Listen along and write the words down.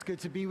Good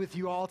to be with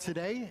you all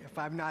today. If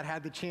I've not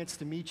had the chance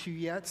to meet you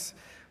yet,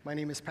 my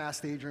name is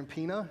Pastor Adrian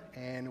Pina,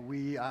 and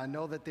we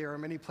know that there are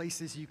many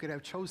places you could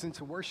have chosen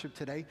to worship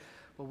today,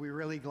 but we're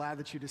really glad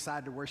that you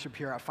decided to worship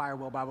here at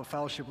Firewell Bible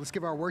Fellowship. Let's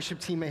give our worship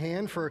team a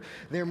hand for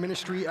their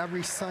ministry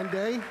every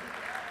Sunday.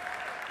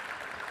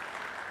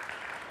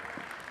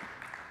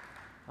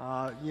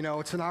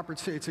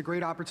 It's a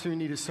great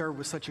opportunity to serve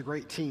with such a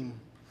great team.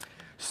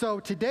 So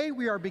today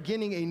we are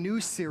beginning a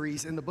new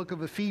series in the book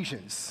of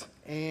Ephesians.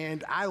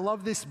 And I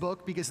love this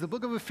book because the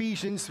book of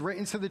Ephesians,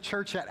 written to the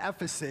church at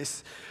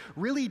Ephesus,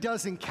 really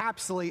does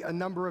encapsulate a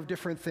number of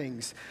different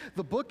things.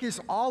 The book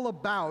is all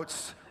about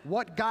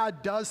what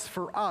God does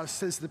for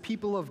us as the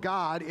people of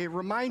God. It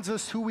reminds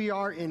us who we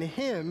are in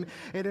Him,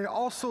 and it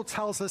also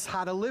tells us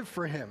how to live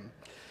for Him.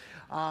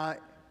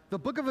 The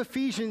book of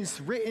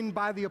Ephesians, written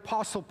by the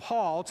Apostle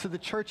Paul to the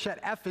church at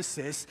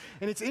Ephesus,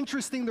 and it's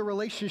interesting the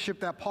relationship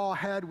that Paul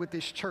had with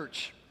this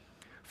church.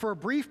 For a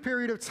brief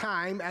period of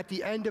time at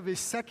the end of his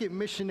second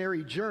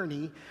missionary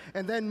journey,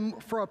 and then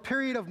for a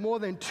period of more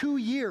than 2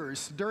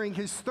 years during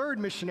his third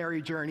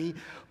missionary journey,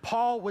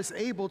 Paul was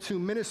able to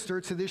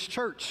minister to this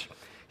church.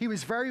 He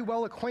was very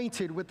well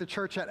acquainted with the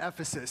church at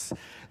Ephesus.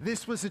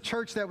 This was a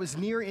church that was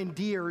near and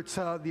dear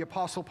to the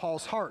Apostle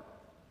Paul's heart.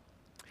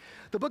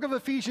 The book of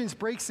Ephesians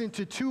breaks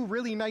into two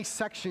really nice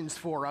sections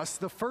for us.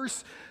 The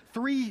first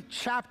 3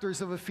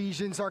 chapters of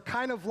Ephesians are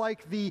kind of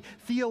like the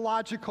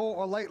theological,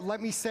 or let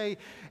me say,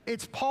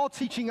 it's Paul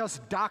teaching us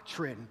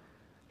doctrine.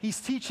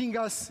 He's teaching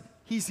us,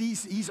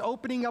 he's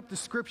opening up the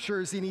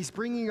scriptures, and he's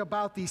bringing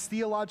about these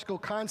theological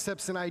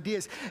concepts and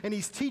ideas, and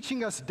he's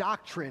teaching us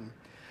doctrine.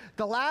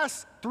 The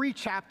last 3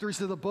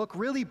 chapters of the book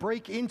really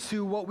break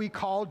into what we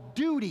call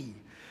duty.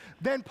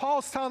 Then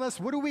Paul's telling us,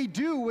 what do we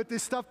do with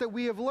this stuff that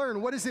we have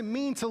learned? What does it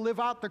mean to live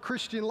out the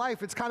Christian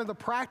life? It's kind of the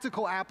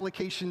practical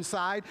application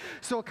side,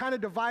 so it kind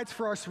of divides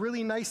for us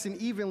really nice and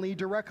evenly,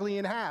 directly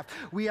in half.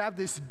 We have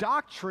this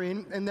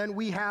doctrine, and then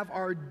we have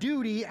our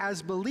duty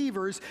as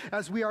believers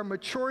as we are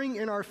maturing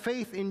in our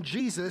faith in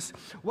Jesus.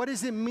 What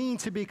does it mean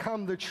to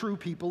become the true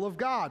people of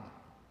God?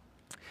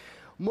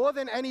 More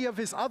than any of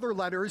his other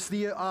letters,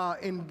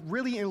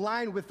 really in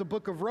line with the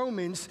book of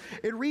Romans,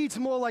 it reads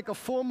more like a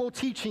formal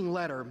teaching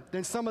letter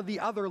than some of the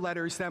other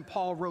letters that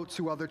Paul wrote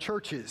to other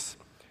churches.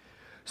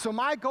 So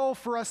my goal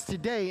for us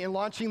today in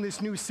launching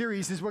this new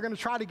series is we're going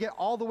to try to get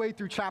all the way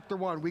through chapter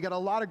 1. We got a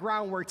lot of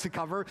groundwork to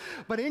cover,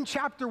 but in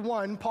chapter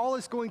 1, Paul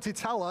is going to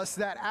tell us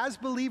that as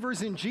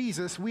believers in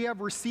Jesus, we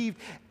have received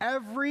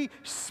every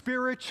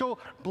spiritual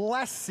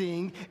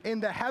blessing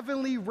in the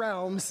heavenly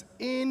realms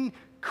in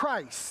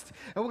Christ.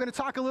 And we're going to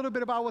talk a little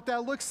bit about what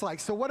that looks like.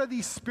 So what are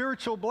these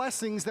spiritual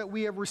blessings that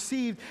we have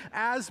received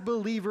as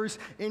believers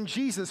in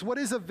Jesus? What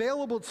is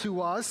available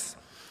to us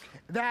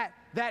that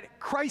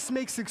Christ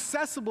makes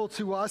accessible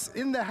to us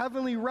in the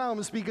heavenly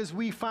realms because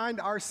we find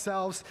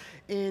ourselves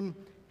in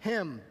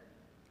Him?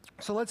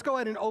 So let's go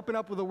ahead and open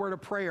up with a word of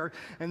prayer,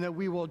 and then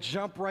we will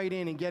jump right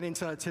in and get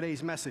into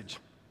today's message.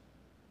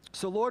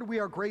 So Lord,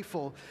 we are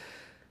grateful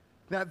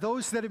that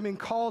those that have been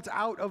called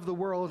out of the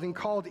world and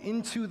called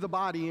into the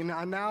body and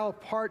are now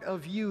part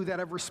of you, that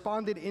have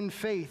responded in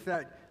faith,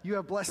 that you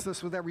have blessed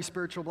us with every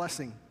spiritual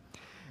blessing.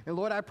 And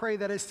Lord, I pray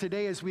that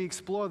as we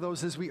explore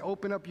those, as we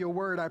open up your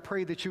word, I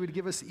pray that you would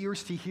give us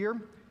ears to hear,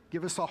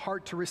 give us a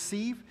heart to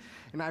receive,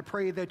 and I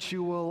pray that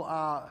you will,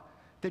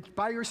 that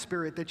by your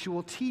Spirit, that you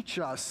will teach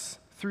us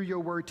through your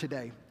word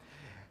today.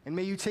 And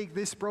may you take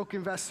this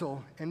broken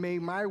vessel, and may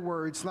my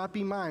words not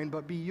be mine,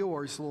 but be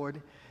yours,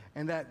 Lord,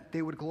 and that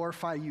they would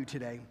glorify you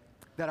today,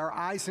 that our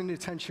eyes and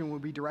attention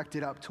would be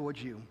directed up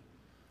towards you.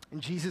 In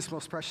Jesus'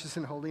 most precious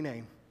and holy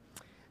name,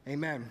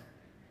 amen.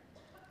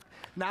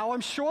 Now, I'm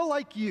sure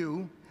like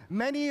you,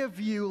 many of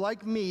you,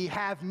 like me,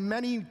 have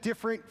many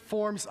different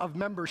forms of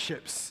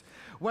memberships,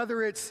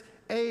 whether it's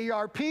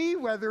AARP,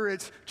 whether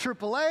it's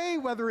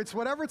AAA, whether it's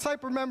whatever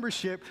type of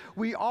membership,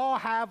 we all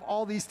have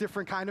all these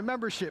different kind of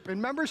membership.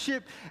 And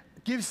membership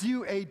gives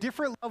you a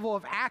different level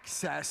of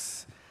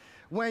access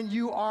when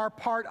you are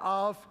part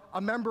of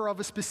a member of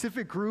a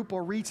specific group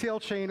or retail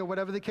chain or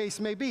whatever the case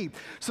may be.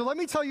 So let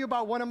me tell you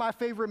about one of my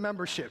favorite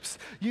memberships.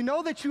 You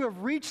know that you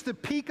have reached the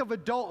peak of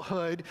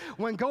adulthood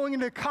when going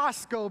into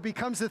Costco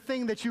becomes a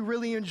thing that you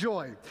really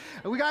enjoy.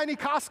 And we got any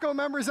Costco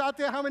members out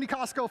there? How many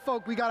Costco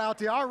folk we got out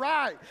there? All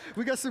right,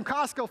 we got some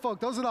Costco folk.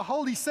 Those are the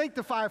holy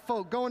sanctified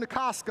folk going to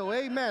Costco.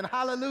 Amen,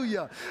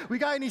 hallelujah. We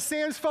got any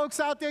Sam's folks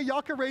out there?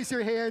 Y'all can raise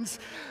your hands.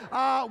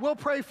 We'll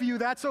pray for you,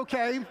 that's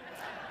okay.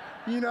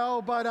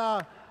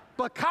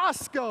 But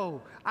Costco,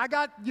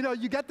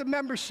 you get the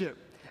membership.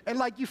 And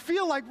you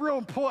feel like real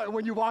important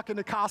when you walk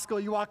into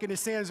Costco, you walk into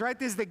Sam's, right?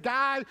 There's the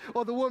guy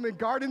or the woman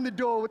guarding the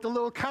door with the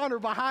little counter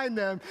behind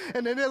them.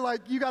 And then they're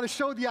like, you got to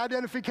show the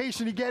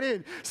identification to get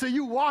in. So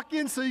you walk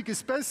in so you can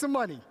spend some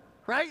money.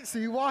 right? So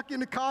you walk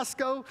into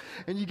Costco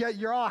and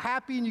you're all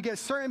happy and you get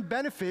certain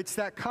benefits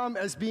that come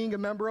as being a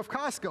member of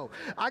Costco.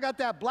 I got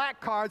that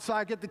black card, so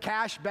I get the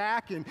cash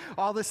back and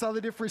all this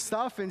other different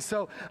stuff. And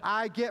so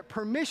I get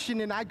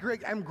permission and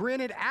I'm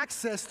granted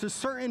access to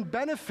certain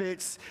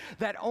benefits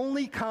that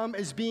only come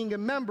as being a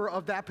member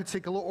of that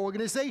particular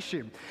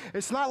organization.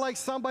 It's not like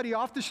somebody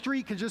off the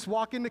street can just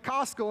walk into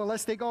Costco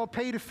unless they're going to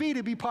pay the fee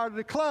to be part of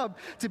the club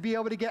to be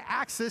able to get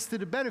access to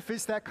the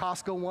benefits that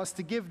Costco wants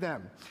to give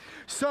them.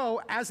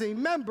 So as a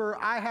member,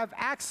 I have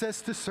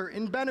access to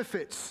certain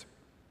benefits.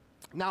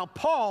 Now,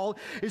 Paul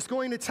is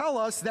going to tell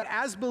us that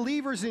as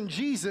believers in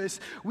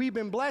Jesus, we've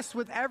been blessed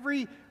with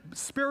every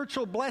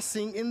spiritual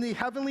blessing in the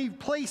heavenly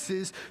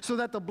places, so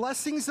that the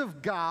blessings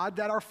of God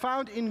that are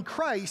found in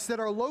Christ, that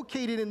are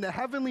located in the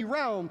heavenly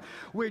realm,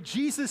 where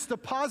Jesus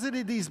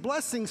deposited these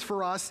blessings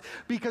for us,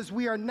 because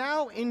we are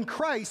now in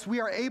Christ, we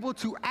are able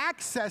to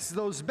access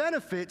those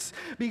benefits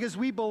because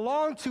we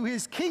belong to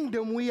his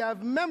kingdom. We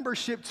have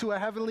membership to a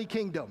heavenly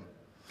kingdom.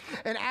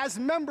 And as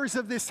members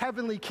of this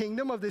heavenly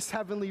kingdom, of this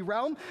heavenly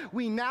realm,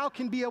 we now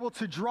can be able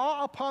to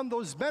draw upon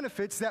those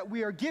benefits that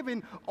we are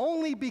given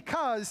only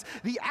because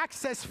the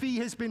access fee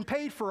has been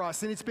paid for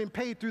us, and it's been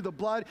paid through the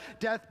blood,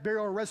 death,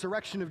 burial, and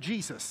resurrection of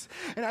Jesus.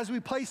 And as we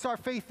place our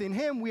faith in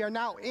him, we are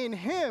now in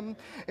him,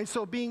 and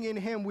so being in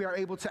him, we are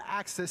able to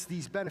access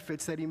these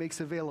benefits that he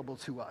makes available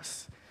to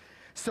us.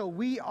 So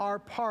we are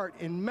part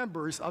and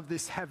members of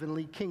this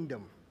heavenly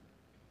kingdom.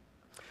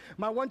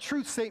 My one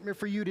truth statement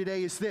for you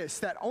today is this,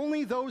 that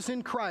only those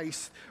in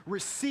Christ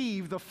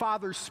receive the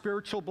Father's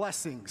spiritual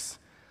blessings.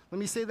 Let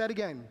me say that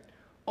again.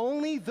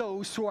 Only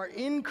those who are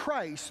in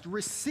Christ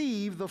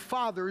receive the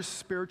Father's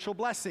spiritual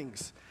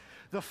blessings.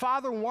 The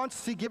Father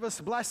wants to give us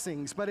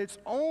blessings, but it's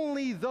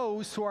only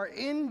those who are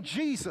in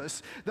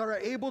Jesus that are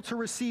able to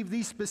receive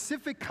these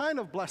specific kind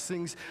of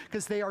blessings,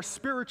 because they are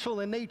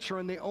spiritual in nature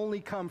and they only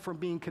come from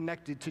being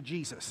connected to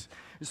Jesus.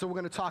 And so we're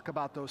going to talk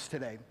about those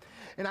today.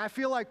 And I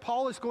feel like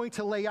Paul is going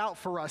to lay out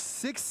for us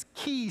 6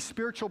 key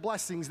spiritual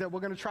blessings that we're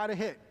going to try to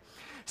hit.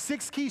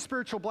 6 key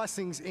spiritual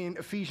blessings in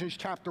Ephesians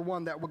chapter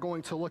 1 that we're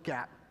going to look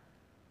at.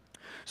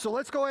 So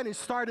let's go ahead and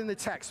start in the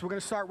text. We're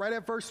going to start right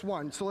at verse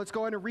 1. So let's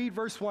go ahead and read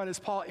verse 1 as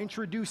Paul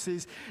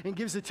introduces and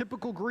gives a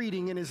typical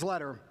greeting in his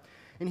letter.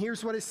 And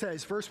here's what it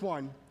says, verse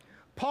 1.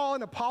 Paul,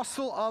 an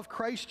apostle of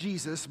Christ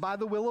Jesus, by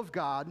the will of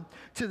God,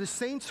 to the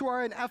saints who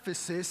are in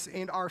Ephesus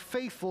and are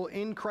faithful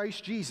in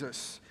Christ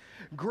Jesus.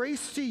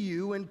 Grace to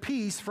you and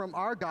peace from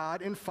our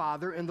God and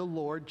Father and the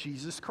Lord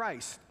Jesus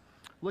Christ.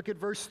 Look at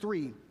verse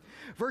 3.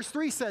 Verse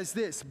 3 says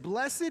this,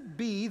 Blessed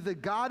be the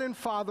God and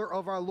Father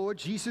of our Lord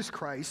Jesus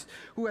Christ,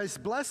 who has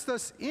blessed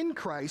us in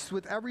Christ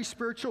with every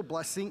spiritual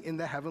blessing in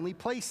the heavenly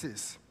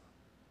places.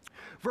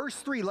 Verse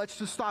 3, let's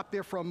just stop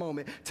there for a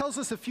moment. Tells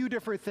us a few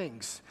different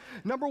things.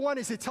 Number one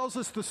is it tells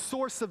us the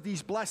source of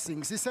these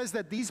blessings. It says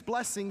that these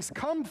blessings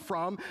come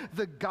from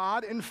the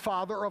God and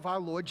Father of our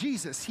Lord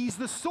Jesus. He's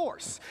the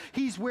source.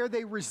 He's where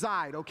they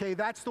reside, okay?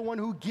 That's the one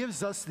who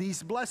gives us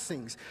these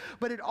blessings.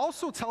 But it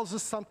also tells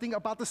us something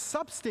about the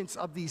substance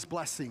of these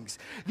blessings.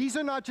 These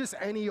are not just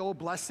any old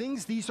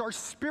blessings. These are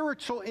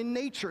spiritual in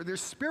nature. They're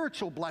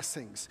spiritual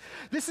blessings.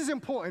 This is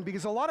important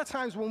because a lot of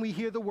times when we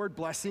hear the word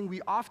blessing,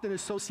 we often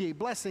associate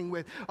blessing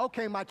with,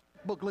 okay, my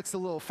checkbook looks a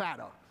little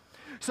fatter.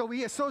 So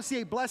we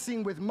associate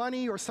blessing with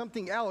money or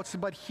something else,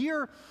 but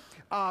here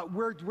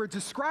we're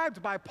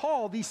described by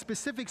Paul these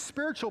specific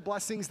spiritual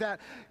blessings that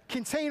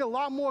contain a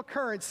lot more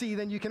currency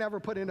than you can ever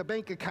put in a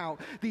bank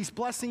account. These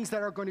blessings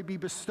that are going to be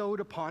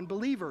bestowed upon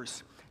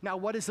believers. Now,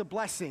 what is a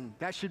blessing?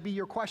 That should be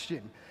your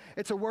question.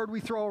 It's a word we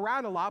throw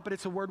around a lot, but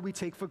it's a word we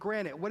take for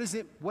granted. What does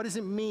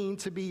it mean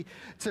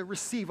to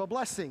receive a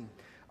blessing?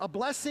 A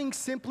blessing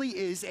simply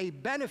is a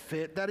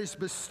benefit that is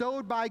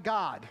bestowed by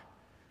God.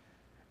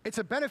 It's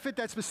a benefit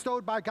that's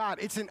bestowed by God.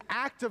 It's an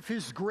act of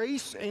his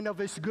grace and of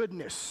his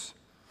goodness.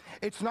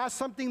 It's not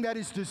something that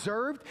is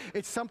deserved.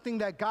 It's something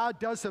that God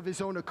does of his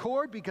own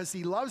accord because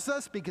he loves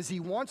us, because he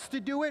wants to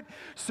do it.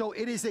 So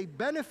it is a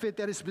benefit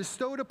that is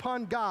bestowed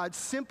upon God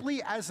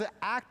simply as an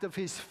act of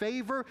his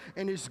favor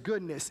and his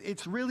goodness.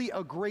 It's really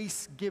a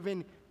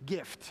grace-given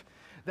gift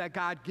that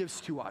God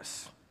gives to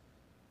us.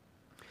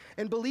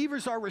 And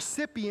believers are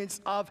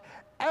recipients of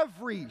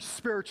every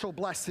spiritual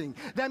blessing.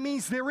 That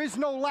means there is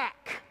no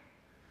lack.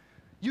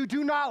 You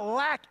do not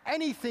lack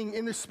anything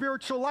in the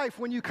spiritual life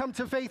when you come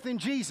to faith in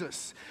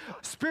Jesus.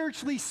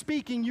 Spiritually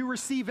speaking, you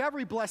receive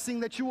every blessing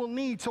that you will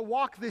need to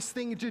walk this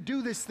thing, to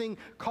do this thing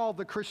called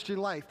the Christian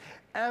life.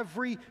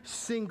 Every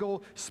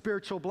single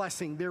spiritual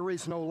blessing, there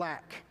is no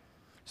lack.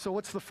 So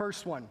what's the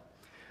first one?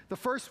 The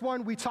first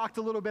one we talked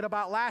a little bit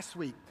about last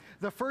week.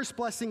 The first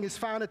blessing is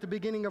found at the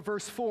beginning of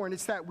verse 4, and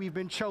it's that we've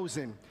been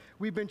chosen.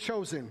 We've been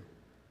chosen.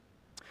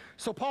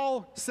 So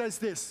Paul says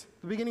this,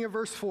 the beginning of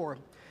verse 4.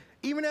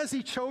 Even as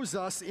he chose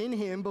us in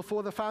him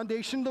before the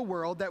foundation of the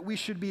world, that we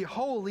should be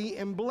holy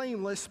and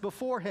blameless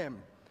before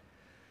him.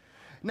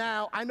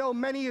 Now, I know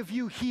many of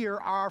you here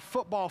are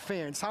football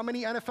fans. How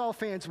many NFL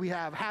fans we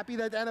have? Happy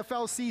that the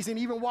NFL season,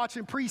 even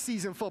watching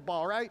preseason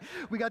football, right?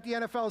 We got the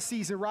NFL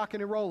season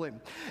rocking and rolling.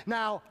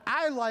 Now,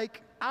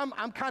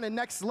 I'm kind of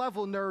next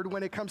level nerd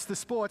when it comes to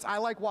sports. I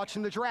like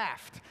watching the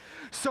draft.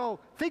 So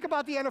think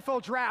about the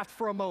NFL draft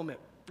for a moment.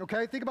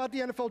 Okay, think about the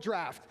NFL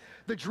draft.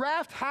 The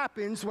draft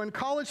happens when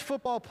college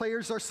football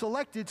players are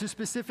selected to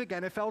specific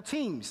NFL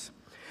teams.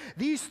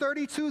 These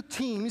 32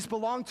 teams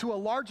belong to a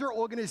larger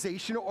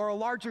organization or a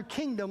larger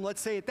kingdom,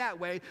 let's say it that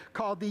way,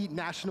 called the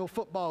National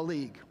Football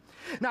League.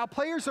 Now,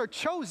 players are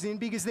chosen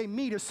because they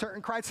meet a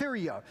certain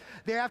criteria.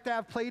 They have to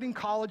have played in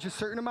college a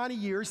certain amount of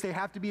years. They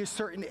have to be a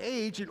certain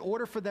age in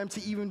order for them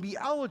to even be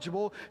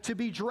eligible to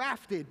be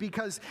drafted.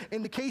 Because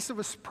in the case of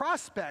a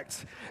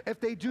prospect, if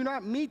they do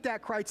not meet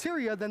that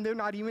criteria, then they're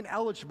not even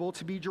eligible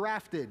to be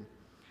drafted.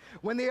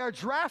 When they are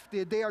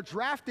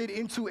drafted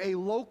into a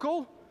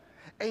local,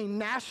 a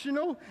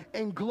national,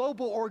 and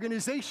global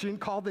organization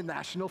called the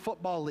National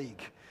Football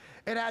League.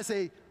 It has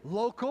a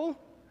local,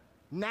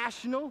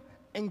 national,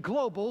 and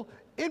global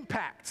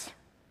impact.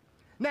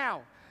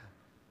 Now,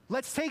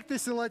 let's take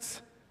this and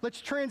let's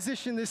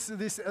transition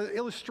this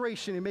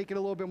illustration and make it a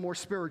little bit more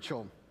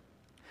spiritual.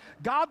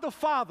 God the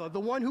Father, the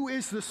one who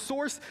is the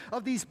source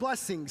of these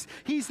blessings,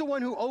 he's the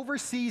one who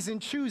oversees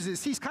and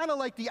chooses. He's kind of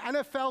like the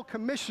NFL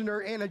commissioner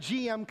and a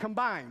GM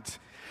combined.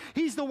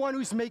 He's the one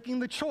who's making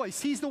the choice.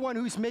 He's the one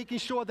who's making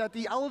sure that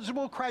the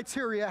eligible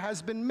criteria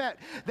has been met,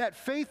 that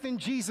faith in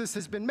Jesus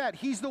has been met.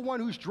 He's the one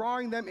who's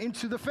drawing them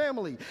into the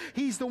family.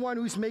 He's the one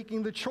who's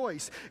making the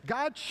choice.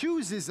 God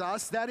chooses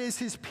us, that is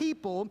his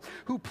people,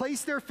 who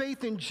place their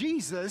faith in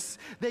Jesus.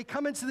 They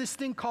come into this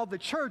thing called the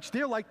church.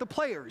 They're like the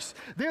players.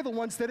 They're the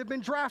ones that have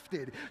been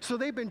drafted. So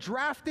they've been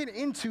drafted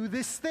into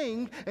this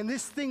thing, and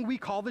this thing we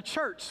call the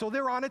church. So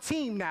they're on a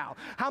team now.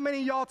 How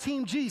many of y'all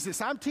team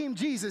Jesus? I'm team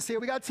Jesus here.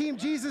 We got team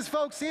Jesus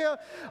folks here.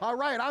 All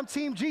right, I'm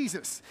team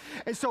Jesus.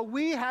 And so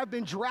we have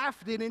been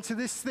drafted into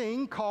this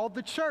thing called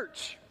the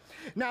church.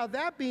 Now,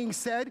 that being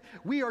said,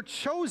 we are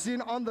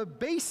chosen on the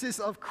basis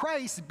of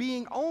Christ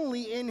being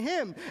only in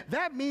him.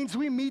 That means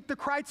we meet the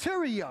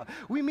criteria.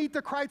 We meet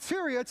the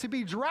criteria to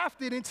be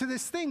drafted into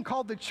this thing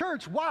called the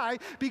church. Why?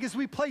 Because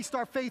we placed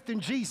our faith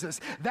in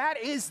Jesus. That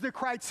is the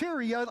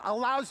criteria that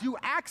allows you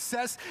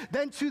access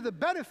then to the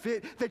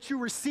benefit that you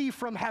receive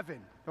from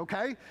heaven,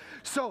 okay?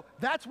 So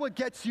that's what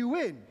gets you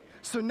in.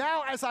 So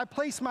now as I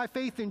place my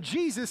faith in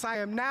Jesus, I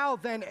am now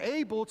then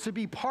able to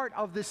be part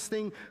of this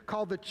thing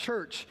called the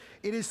church.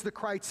 It is the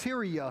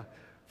criteria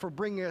for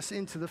bringing us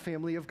into the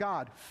family of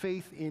God,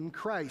 faith in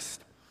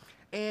Christ.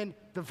 And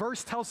the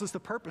verse tells us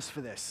the purpose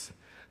for this.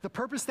 The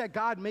purpose that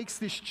God makes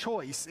this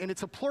choice, and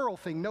it's a plural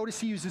thing. Notice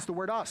he uses the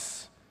word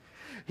us.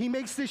 He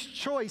makes this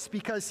choice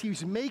because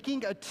he's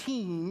making a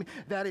team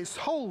that is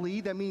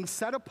holy, that means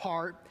set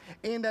apart,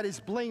 and that is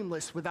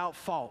blameless without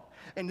fault.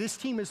 And this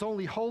team is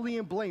only holy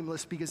and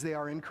blameless because they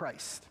are in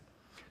Christ.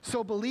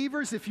 So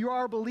believers, if you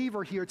are a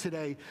believer here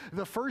today,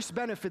 the first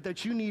benefit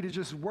that you need to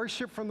just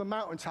worship from the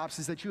mountaintops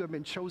is that you have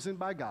been chosen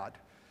by God.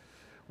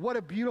 What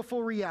a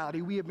beautiful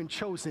reality. We have been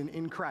chosen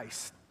in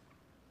Christ.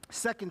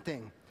 Second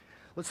thing,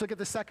 let's look at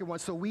the second one.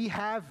 So we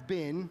have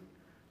been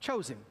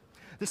chosen.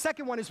 The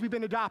second one is we've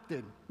been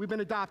adopted. We've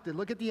been adopted.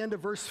 Look at the end of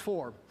verse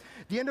 4.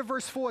 The end of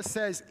verse 4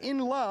 says, in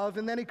love,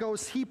 and then it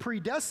goes, he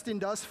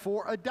predestined us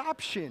for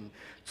adoption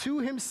to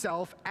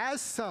himself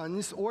as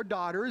sons or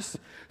daughters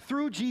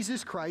through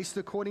Jesus Christ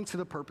according to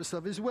the purpose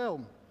of his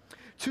will,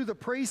 to the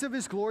praise of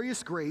his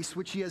glorious grace,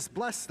 which he has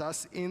blessed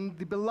us in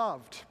the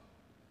beloved.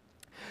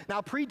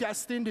 Now,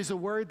 predestined is a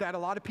word that a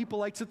lot of people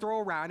like to throw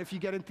around. If you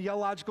get in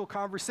theological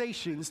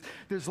conversations,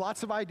 there's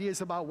lots of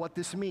ideas about what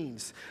this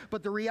means.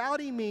 But the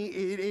reality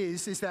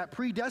is that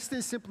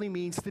predestined simply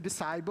means to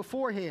decide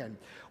beforehand.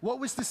 What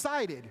was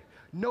decided?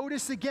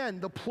 Notice again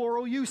the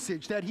plural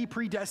usage, that he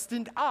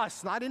predestined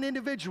us, not an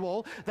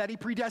individual, that he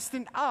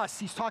predestined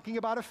us. He's talking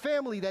about a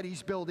family that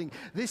he's building,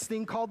 this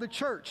thing called the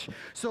church.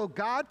 So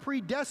God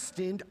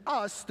predestined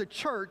us, the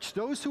church,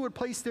 those who would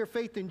place their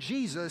faith in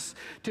Jesus,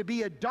 to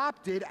be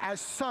adopted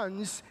as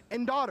sons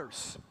and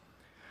daughters.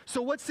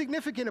 So what's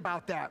significant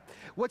about that?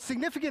 What's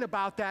significant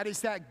about that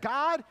is that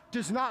God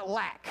does not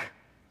lack,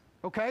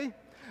 okay?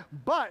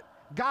 But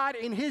God,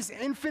 in his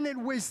infinite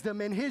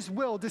wisdom and his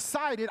will,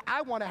 decided,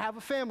 I want to have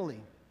a family.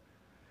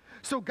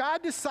 So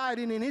God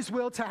decided in his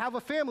will to have a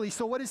family.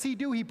 So what does he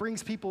do? He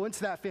brings people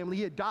into that family.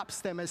 He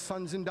adopts them as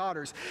sons and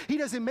daughters. He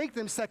doesn't make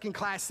them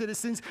second-class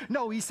citizens.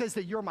 No, he says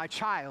that you're my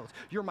child,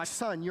 you're my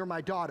son, you're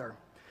my daughter.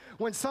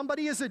 When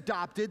somebody is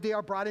adopted, they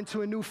are brought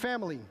into a new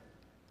family.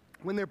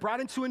 When they're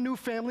brought into a new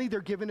family,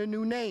 they're given a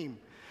new name.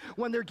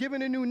 When they're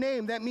given a new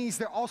name, that means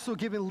they're also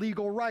given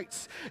legal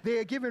rights. They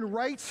are given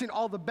rights and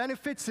all the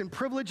benefits and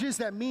privileges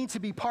that mean to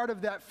be part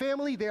of that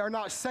family. They are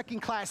not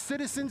second-class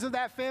citizens of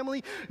that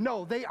family.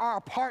 No, they are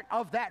a part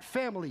of that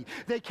family.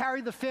 They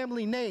carry the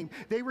family name.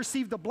 They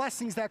receive the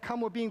blessings that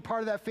come with being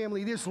part of that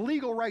family. There's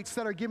legal rights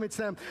that are given to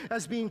them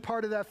as being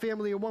part of that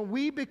family. And when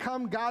we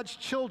become God's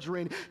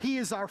children, he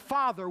is our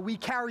Father. We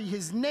carry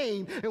his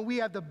name, and we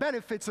have the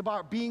benefits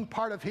about being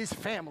part of his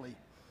family.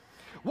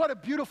 What a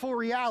beautiful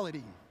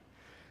reality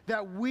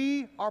that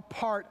we are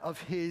part of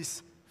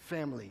his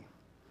family.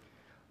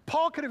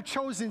 Paul could have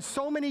chosen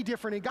so many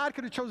different, and God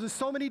could have chosen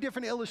so many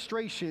different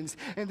illustrations,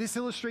 and this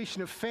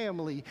illustration of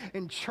family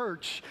and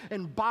church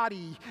and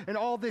body and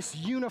all this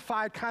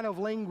unified kind of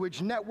language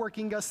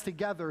networking us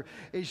together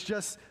is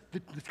just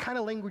the kind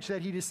of language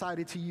that he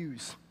decided to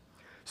use.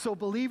 So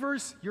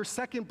believers, your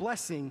second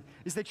blessing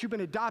is that you've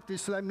been adopted,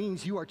 so that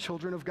means you are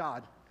children of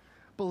God.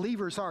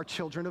 Believers are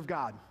children of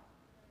God.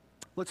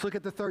 Let's look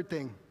at the third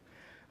thing.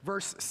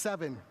 Verse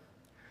 7.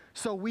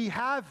 So we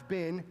have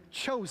been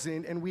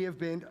chosen and we have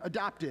been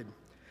adopted.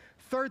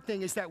 Third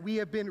thing is that we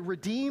have been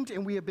redeemed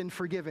and we have been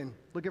forgiven.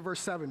 Look at verse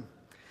 7.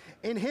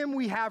 In him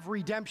we have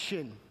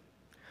redemption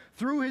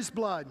through his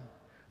blood,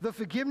 the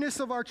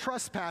forgiveness of our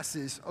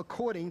trespasses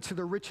according to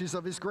the riches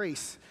of his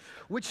grace,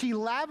 which he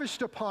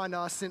lavished upon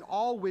us in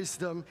all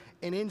wisdom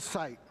and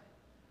insight.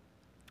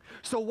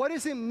 So what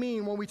does it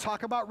mean when we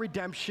talk about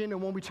redemption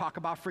and when we talk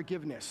about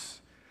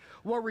forgiveness?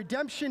 Well,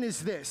 redemption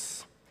is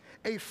this: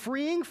 a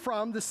freeing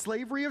from the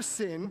slavery of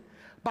sin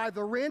by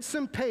the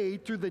ransom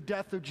paid through the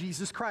death of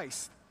Jesus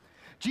Christ.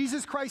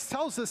 Jesus Christ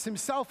tells us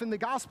himself in the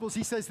Gospels,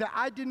 he says that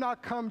I did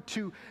not come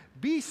to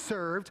be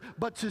served,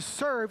 but to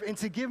serve and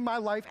to give my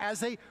life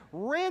as a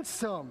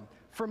ransom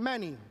for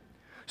many.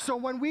 So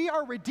when we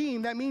are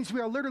redeemed, that means we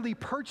are literally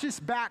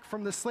purchased back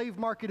from the slave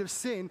market of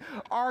sin.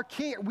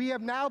 We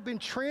have now been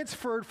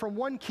transferred from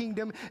one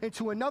kingdom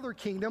into another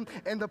kingdom,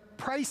 and the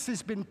price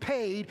has been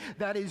paid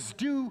that is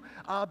due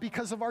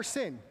because of our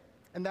sin.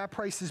 And that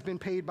price has been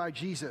paid by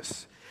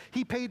Jesus.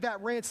 He paid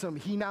that ransom.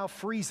 He now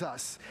frees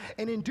us.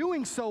 And in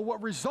doing so,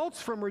 what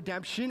results from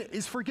redemption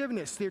is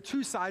forgiveness. They're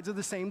two sides of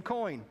the same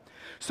coin.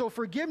 So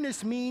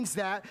forgiveness means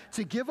that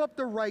to give up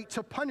the right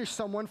to punish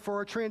someone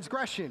for a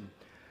transgression.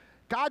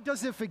 God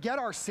doesn't forget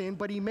our sin,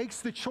 but he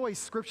makes the choice,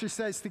 Scripture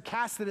says, to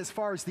cast it as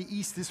far as the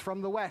east is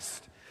from the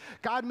west.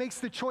 God makes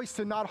the choice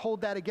to not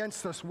hold that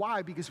against us.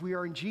 Why? Because we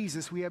are in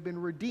Jesus. We have been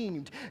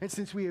redeemed. And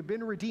since we have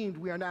been redeemed,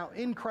 we are now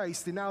in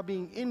Christ. And now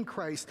being in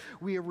Christ,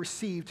 we have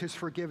received his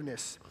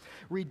forgiveness.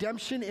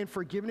 Redemption and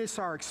forgiveness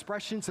are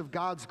expressions of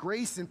God's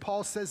grace. And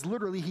Paul says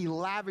literally he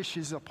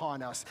lavishes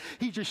upon us.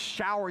 He just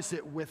showers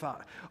it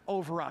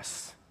over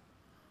us.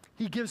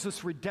 He gives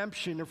us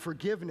redemption and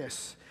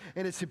forgiveness,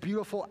 and it's a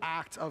beautiful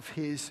act of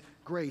his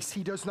grace.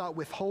 He does not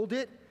withhold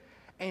it.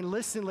 And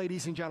listen,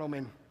 ladies and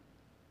gentlemen,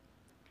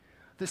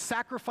 the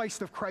sacrifice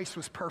of Christ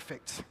was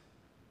perfect.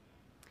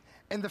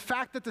 And the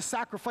fact that the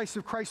sacrifice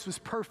of Christ was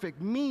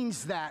perfect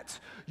means that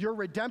your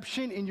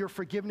redemption and your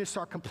forgiveness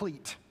are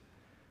complete.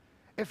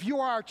 If you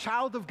are a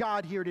child of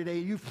God here today,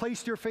 you've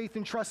placed your faith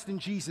and trust in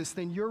Jesus,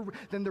 then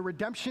the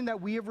redemption that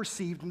we have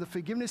received and the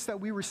forgiveness that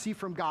we receive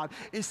from God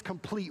is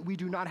complete. We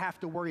do not have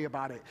to worry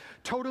about it.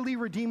 Totally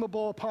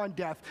redeemable upon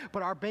death,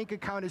 but our bank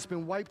account has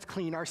been wiped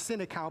clean, our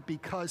sin account,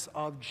 because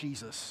of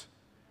Jesus.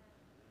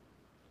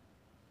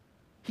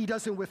 He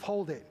doesn't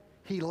withhold it.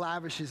 He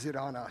lavishes it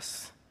on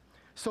us.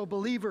 So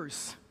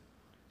believers,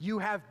 you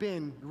have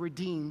been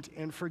redeemed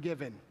and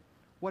forgiven.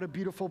 What a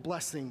beautiful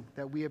blessing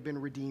that we have been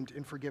redeemed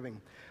and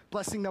forgiven.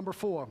 Blessing number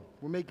 4,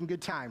 we're making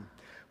good time.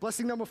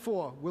 Blessing number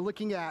 4, we're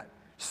looking at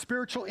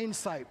spiritual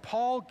insight.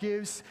 Paul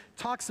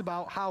talks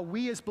about how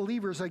we as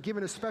believers are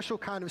given a special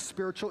kind of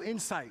spiritual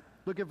insight.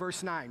 Look at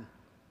verse 9.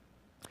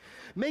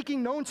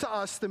 Making known to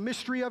us the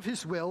mystery of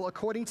his will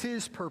according to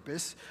his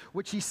purpose,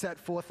 which he set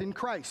forth in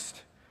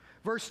Christ.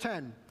 Verse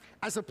 10,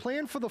 as a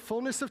plan for the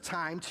fullness of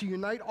time to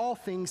unite all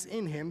things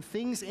in him,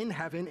 things in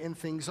heaven and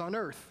things on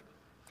earth.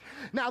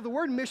 Now, the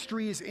word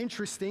mystery is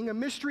interesting. A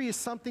mystery is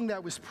something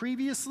that was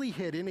previously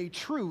hidden, a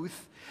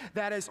truth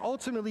that has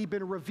ultimately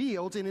been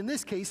revealed, and in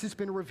this case, it's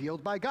been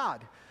revealed by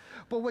God.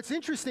 But what's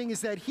interesting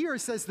is that here it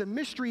says the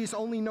mystery is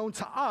only known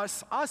to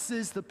us. Us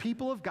is the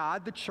people of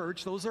God, the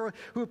church, those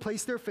who have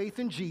placed their faith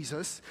in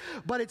Jesus.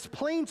 But it's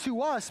plain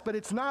to us, but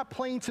it's not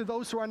plain to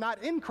those who are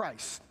not in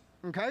Christ.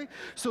 Okay?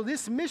 So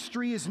this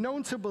mystery is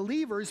known to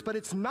believers, but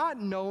it's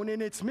not known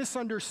and it's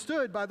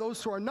misunderstood by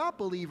those who are not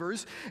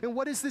believers. And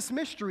what is this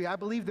mystery? I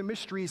believe the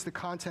mystery is the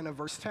content of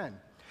verse 10.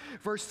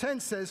 Verse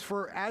 10 says,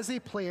 for as a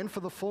plan for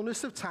the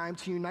fullness of time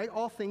to unite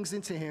all things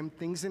into him,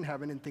 things in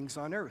heaven and things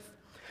on earth.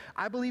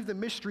 I believe the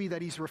mystery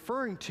that he's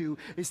referring to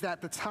is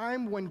that the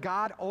time when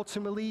God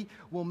ultimately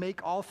will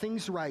make all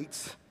things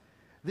right,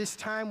 this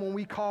time when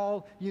we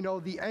call,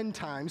 the end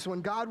times,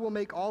 when God will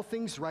make all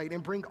things right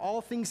and bring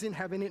all things in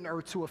heaven and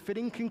earth to a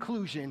fitting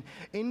conclusion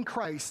in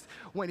Christ,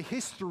 when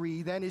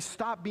history then is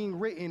stopped being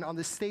written on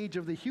the stage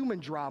of the human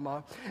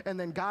drama, and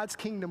then God's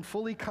kingdom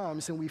fully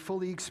comes and we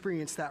fully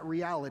experience that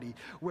reality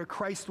where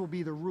Christ will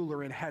be the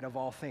ruler and head of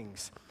all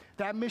things.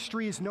 That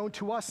mystery is known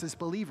to us as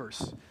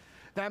believers.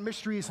 That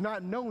mystery is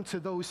not known to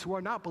those who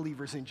are not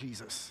believers in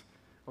Jesus,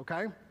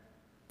 okay?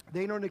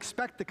 They don't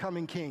expect the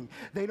coming king.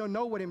 They don't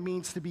know what it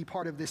means to be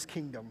part of this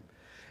kingdom.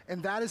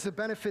 And that is a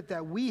benefit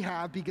that we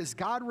have because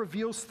God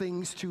reveals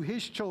things to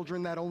his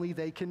children that only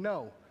they can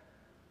know.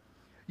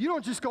 You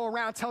don't just go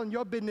around telling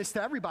your business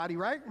to everybody,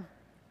 right?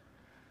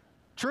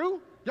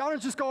 True? Y'all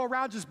don't just go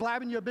around just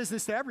blabbing your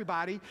business to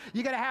everybody.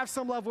 You got to have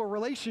some level of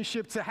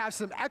relationship to have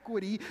some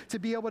equity to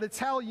be able to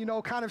tell,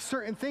 kind of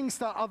certain things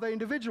to other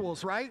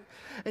individuals, right?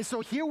 And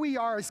so here we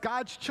are as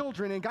God's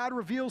children, and God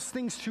reveals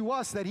things to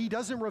us that he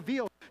doesn't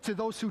reveal to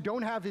those who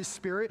don't have his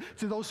Spirit,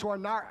 to those who are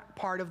not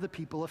part of the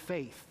people of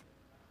faith.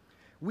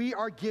 We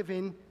are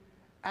given,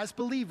 as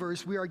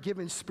believers, we are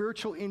given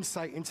spiritual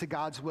insight into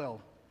God's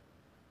will.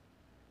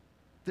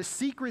 The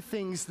secret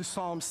things, the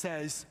psalm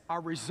says,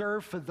 are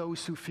reserved for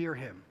those who fear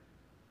him.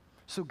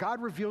 So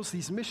God reveals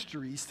these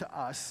mysteries to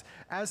us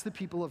as the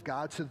people of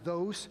God, to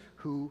those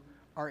who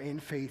are in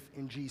faith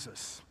in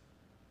Jesus.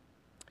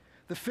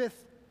 The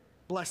fifth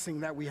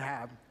blessing that we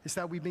have is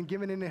that we've been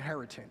given an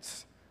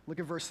inheritance. Look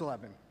at verse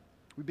 11.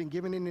 We've been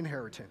given an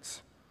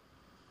inheritance.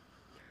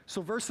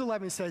 So verse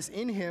 11 says,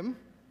 in him,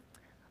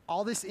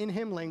 all this in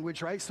him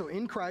language, right? So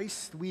in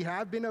Christ, we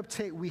have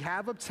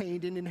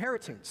obtained an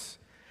inheritance,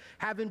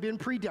 having been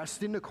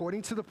predestined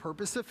according to the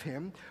purpose of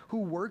him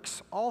who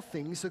works all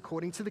things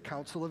according to the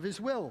counsel of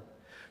his will,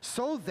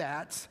 so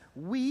that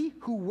we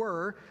who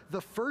were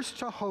the first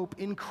to hope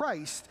in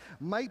Christ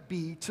might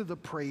be to the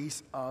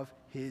praise of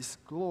his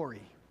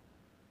glory.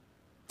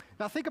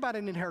 Now think about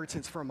an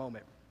inheritance for a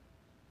moment.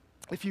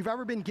 If you've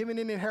ever been given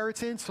an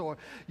inheritance, or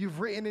you've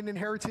written an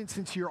inheritance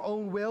into your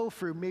own will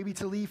for maybe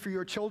to leave for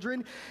your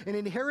children, an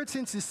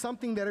inheritance is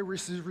something that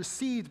is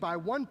received by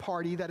one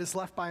party that is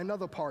left by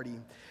another party.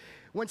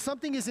 When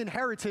something is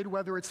inherited,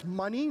 whether it's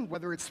money,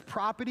 whether it's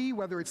property,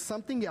 whether it's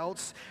something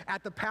else,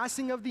 at the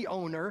passing of the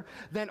owner,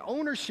 then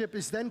ownership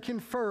is then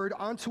conferred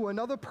onto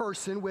another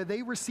person where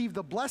they receive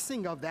the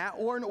blessing of that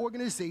or an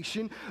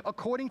organization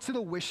according to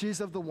the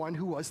wishes of the one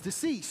who was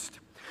deceased.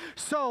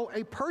 So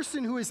a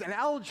person who is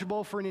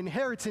eligible for an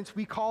inheritance,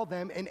 we call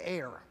them an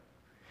heir.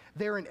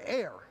 They're an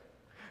heir.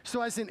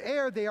 So as an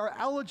heir, they are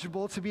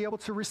eligible to be able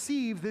to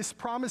receive this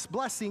promised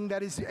blessing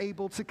that is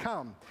able to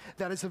come,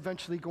 that is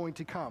eventually going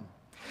to come.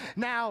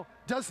 Now,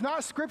 does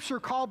not Scripture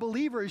call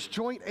believers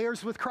joint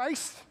heirs with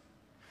Christ?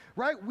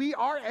 Right? We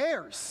are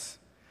heirs.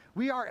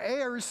 We are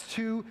heirs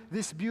to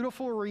this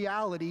beautiful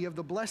reality of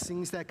the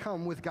blessings that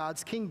come with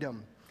God's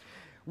kingdom.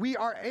 We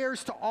are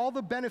heirs to all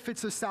the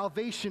benefits of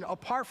salvation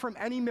apart from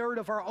any merit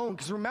of our own.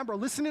 Because remember,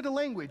 listen to the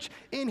language.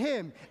 In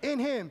him, in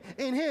him,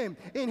 in him,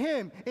 in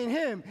him, in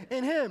him,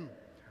 in him.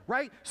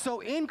 Right?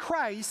 So in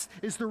Christ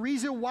is the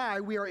reason why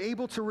we are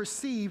able to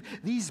receive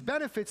these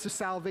benefits of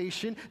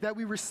salvation, that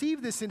we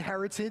receive this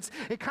inheritance.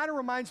 It kind of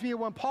reminds me of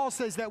when Paul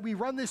says that we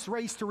run this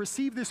race to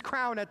receive this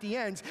crown at the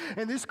end.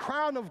 And this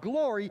crown of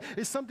glory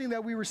is something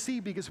that we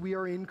receive because we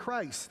are in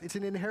Christ. It's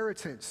an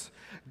inheritance.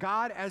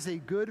 God, as a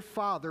good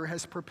father,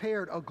 has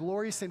prepared a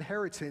glorious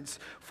inheritance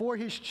for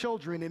his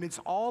children, and it's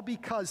all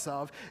because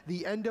of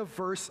the end of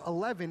verse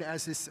 11,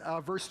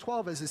 verse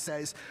 12, as it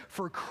says,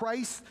 for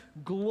Christ's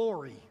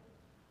glory.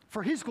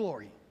 For his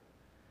glory,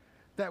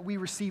 that we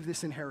receive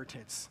this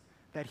inheritance,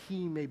 that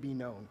he may be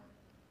known.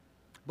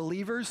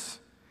 Believers,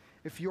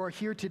 if you are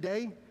here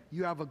today,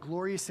 you have a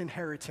glorious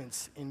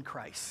inheritance in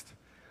Christ.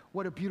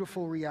 What a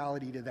beautiful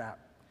reality to that.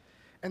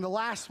 And the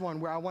last one,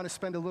 where I want to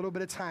spend a little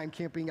bit of time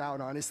camping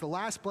out on, is the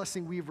last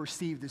blessing we have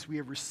received, is we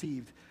have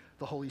received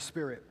the Holy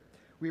Spirit.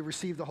 We have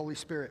received the Holy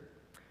Spirit.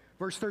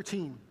 Verse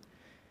 13,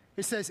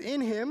 it says,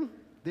 in him,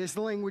 there's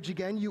the language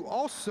again, you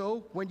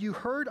also, when you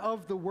heard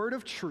of the word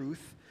of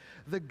truth,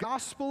 the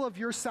gospel of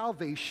your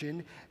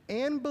salvation,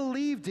 and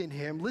believed in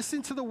him,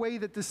 listen to the way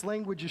that this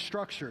language is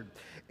structured,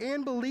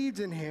 and believed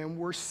in him,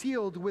 were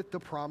sealed with the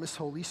promised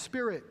Holy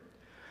Spirit.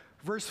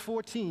 Verse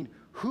 14,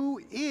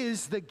 who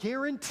is the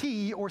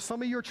guarantee, or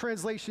some of your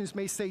translations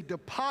may say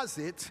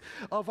deposit,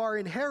 of our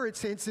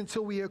inheritance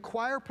until we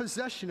acquire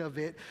possession of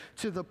it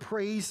to the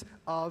praise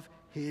of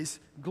his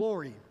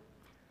glory.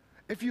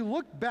 If you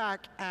look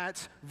back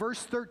at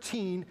verse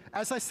 13,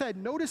 as I said,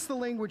 notice the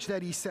language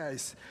that he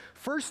says.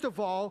 First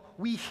of all,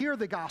 we hear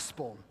the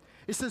gospel.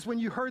 It says, when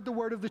you heard the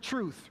word of the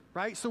truth,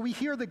 right? So we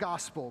hear the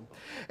gospel.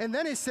 And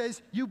then it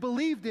says, you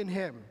believed in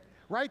him,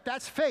 right?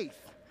 That's faith.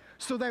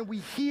 So then we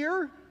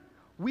hear,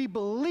 we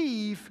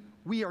believe,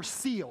 we are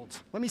sealed.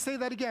 Let me say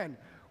that again.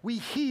 We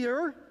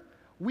hear,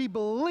 we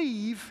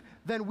believe,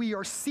 then we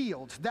are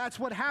sealed. That's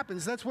what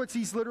happens. That's what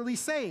he's literally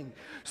saying.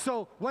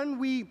 So when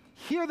we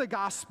hear the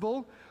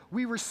gospel,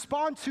 we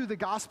respond to the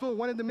gospel.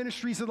 One of the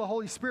ministries of the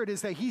Holy Spirit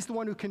is that he's the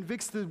one who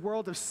convicts the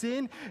world of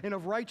sin and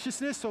of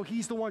righteousness. So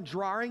he's the one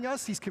drawing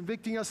us. He's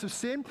convicting us of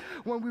sin.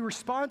 When we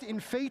respond in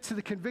faith to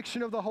the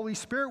conviction of the Holy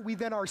Spirit, we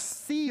then are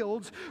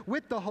sealed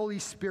with the Holy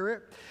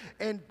Spirit.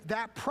 And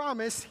that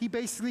promise, he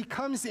basically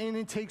comes in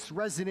and takes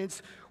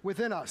residence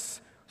within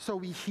us. So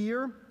we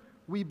hear,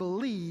 we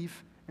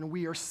believe, and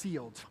we are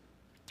sealed.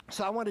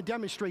 So I want to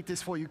demonstrate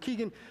this for you.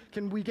 Keegan,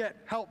 can we get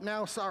help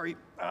now? Sorry.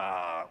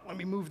 Let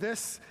me move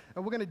this.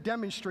 And we're going to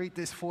demonstrate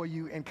this for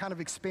you and kind of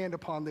expand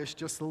upon this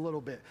just a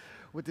little bit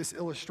with this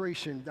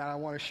illustration that I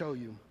want to show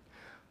you.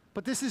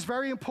 But this is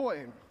very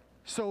important.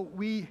 So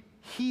we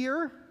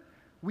hear,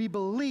 we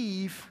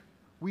believe,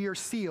 we are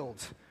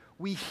sealed.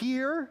 We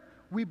hear,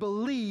 we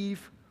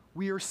believe,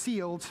 we are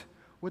sealed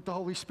with the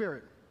Holy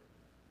Spirit.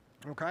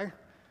 Okay?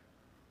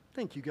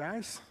 Thank you,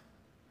 guys.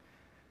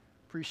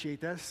 Appreciate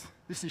this.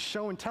 This is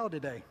show and tell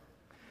today.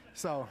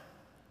 So,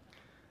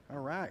 all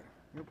right.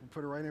 We'll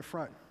put it right in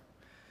front.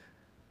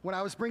 When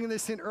I was bringing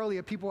this in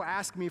earlier, people were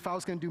asking me if I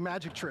was going to do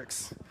magic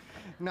tricks.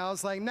 And I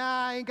was like,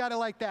 nah, I ain't got it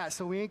like that,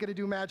 so we ain't going to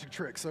do magic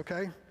tricks,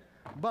 okay?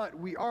 But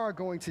we are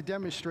going to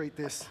demonstrate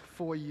this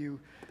for you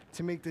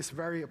to make this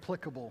very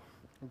applicable,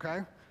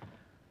 okay?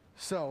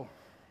 So,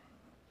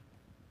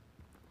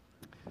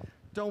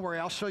 don't worry,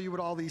 I'll show you what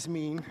all these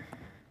mean.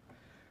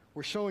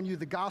 We're showing you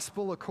the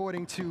gospel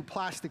according to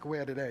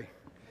plasticware today,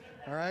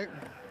 all right?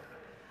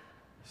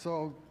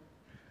 So,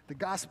 the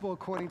gospel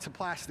according to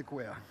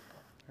plasticware,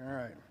 all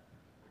right.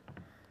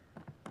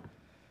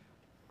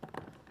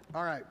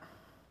 All right.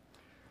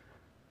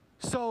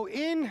 So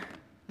in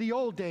the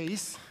old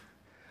days,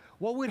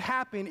 what would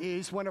happen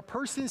is when a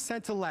person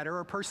sent a letter,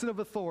 a person of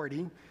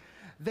authority,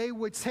 they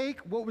would take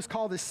what was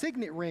called a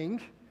signet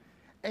ring,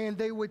 and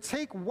they would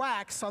take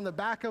wax on the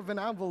back of an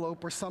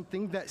envelope or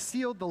something that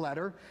sealed the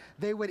letter.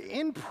 They would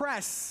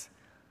impress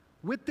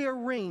with their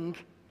ring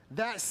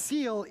that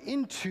seal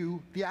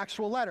into the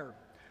actual letter.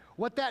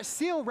 What that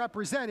seal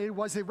represented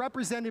was it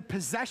represented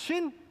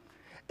possession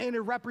and it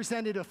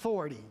represented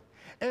authority.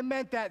 It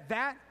meant that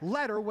that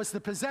letter was the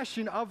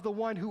possession of the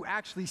one who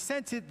actually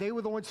sent it. They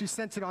were the ones who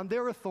sent it on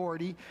their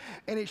authority,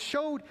 and it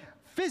showed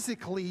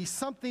physically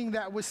something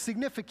that was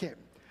significant.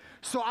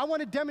 So I want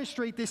to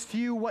demonstrate this to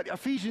you, what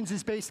Ephesians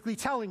is basically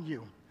telling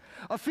you.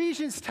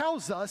 Ephesians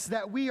tells us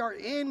that we are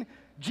in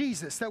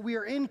Jesus, that we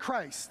are in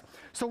Christ.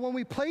 So when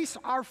we place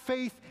our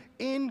faith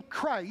in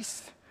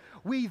Christ,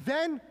 we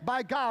then,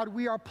 by God,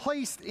 we are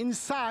placed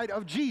inside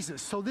of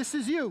Jesus. So this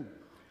is you.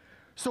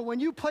 So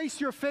when you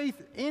place your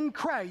faith in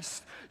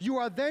Christ, you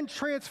are then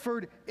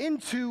transferred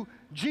into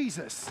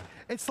Jesus.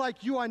 It's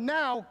like you are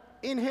now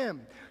in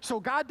him. So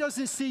God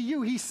doesn't see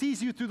you, he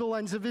sees you through the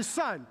lens of his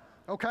son,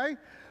 okay?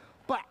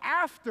 But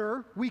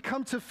after we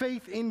come to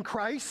faith in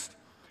Christ,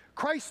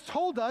 Christ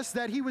told us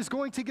that he was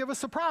going to give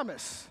us a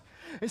promise.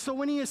 And so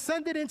when he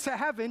ascended into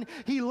heaven,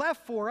 he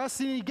left for us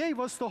and he gave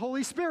us the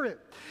Holy Spirit.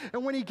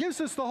 And when he gives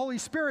us the Holy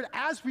Spirit,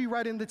 as we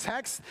read in the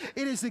text,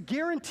 it is a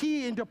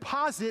guarantee and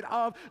deposit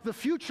of the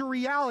future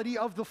reality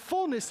of the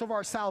fullness of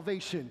our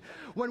salvation.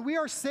 When we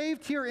are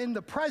saved here in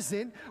the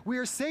present, we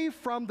are saved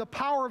from the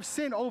power of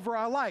sin over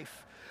our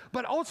life.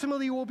 But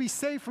ultimately, we'll be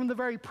saved from the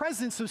very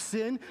presence of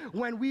sin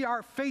when we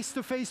are face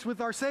to face with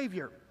our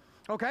Savior.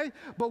 Okay?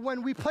 But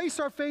when we place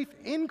our faith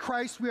in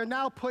Christ, we are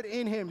now put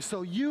in him.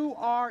 So you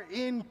are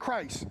in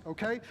Christ,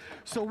 okay?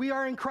 So we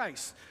are in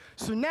Christ.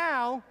 So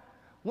now,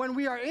 when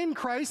we are in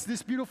Christ,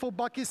 this beautiful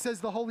bucket says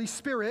the Holy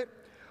Spirit.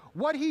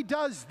 What he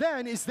does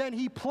then is then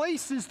he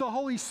places the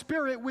Holy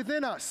Spirit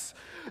within us.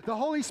 The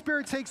Holy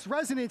Spirit takes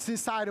residence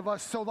inside of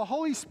us. So the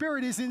Holy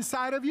Spirit is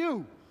inside of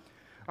you,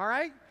 all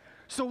right?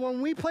 So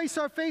when we place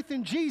our faith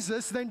in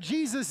Jesus, then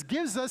Jesus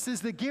gives us as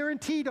the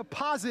guaranteed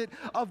deposit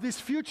of this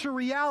future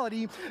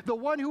reality, the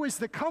one who is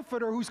the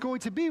comforter, who's going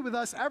to be with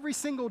us every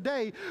single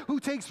day, who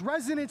takes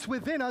residence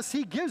within us.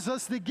 He gives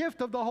us the gift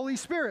of the Holy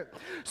Spirit.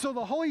 So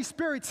the Holy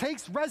Spirit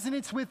takes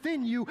residence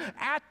within you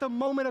at the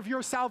moment of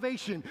your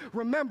salvation.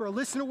 Remember,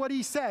 listen to what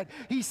he said.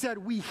 He said,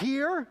 we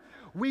hear,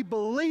 we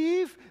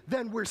believe,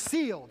 then we're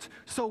sealed.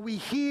 So we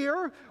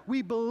hear,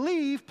 we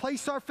believe,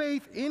 place our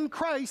faith in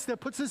Christ that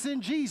puts us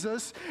in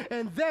Jesus,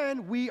 and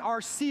then we are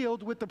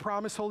sealed with the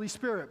promised Holy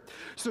Spirit.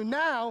 So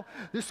now,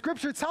 the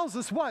scripture tells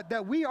us what?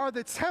 That we are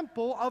the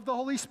temple of the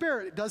Holy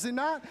Spirit, does it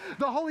not?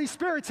 The Holy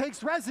Spirit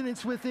takes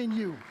residence within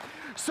you.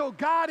 So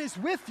God is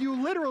with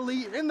you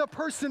literally in the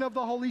person of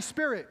the Holy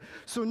Spirit.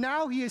 So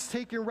now he has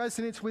taken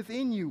residence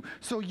within you.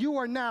 So you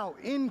are now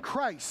in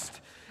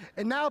Christ.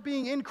 And now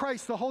being in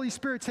Christ, the Holy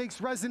Spirit takes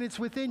residence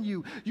within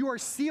you. You are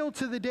sealed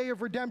to the day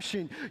of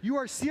redemption. You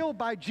are sealed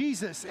by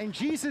Jesus, and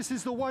Jesus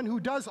is the one who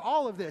does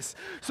all of this.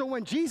 So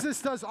when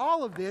Jesus does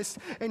all of this,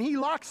 and he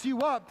locks you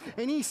up,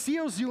 and he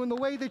seals you in the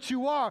way that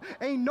you are,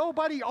 ain't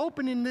nobody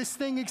opening this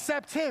thing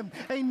except him.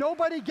 Ain't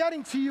nobody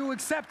getting to you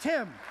except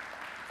him.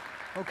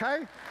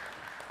 Okay?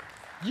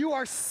 You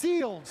are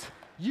sealed.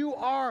 You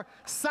are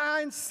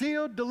signed,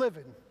 sealed,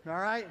 delivered. All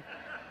right?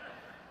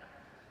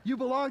 You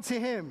belong to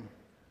him.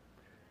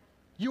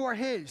 You are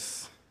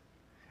his.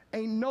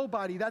 Ain't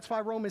nobody, that's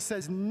why Romans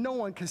says no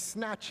one can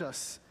snatch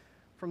us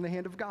from the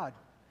hand of God.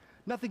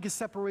 Nothing can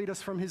separate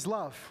us from his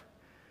love.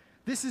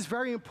 This is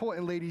very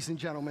important, ladies and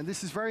gentlemen.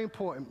 This is very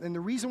important. And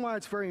the reason why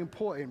it's very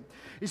important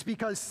is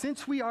because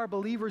since we are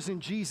believers in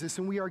Jesus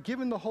and we are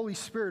given the Holy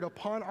Spirit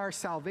upon our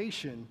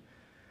salvation,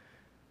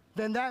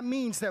 then that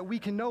means that we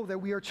can know that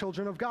we are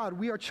children of God.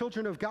 We are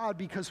children of God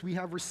because we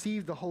have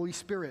received the Holy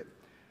Spirit.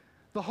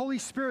 The Holy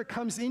Spirit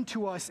comes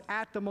into us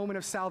at the moment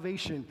of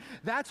salvation.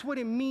 That's what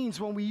it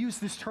means when we use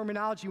this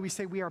terminology. We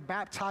say we are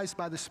baptized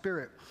by the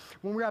Spirit.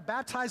 When we are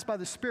baptized by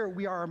the Spirit,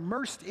 we are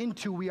immersed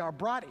into, we are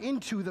brought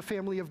into the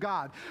family of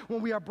God.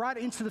 When we are brought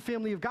into the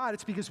family of God,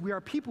 it's because we are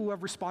people who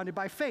have responded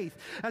by faith.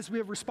 As we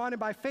have responded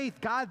by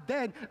faith, God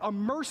then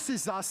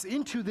immerses us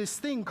into this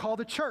thing called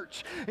the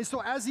church. And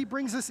so as he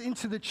brings us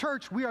into the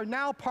church, we are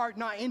now part,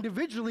 not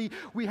individually,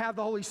 we have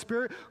the Holy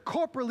Spirit.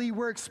 Corporately,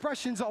 we're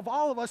expressions of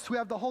all of us who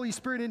have the Holy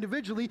Spirit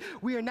individually.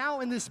 We are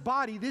now in this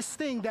body, this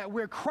thing that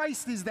where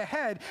Christ is the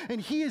head,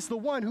 and he is the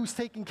one who's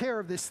taking care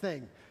of this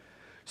thing.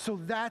 So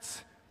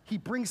he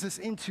brings us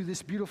into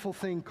this beautiful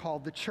thing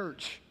called the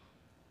church.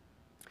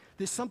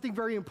 There's something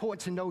very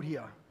important to note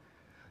here.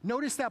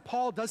 Notice that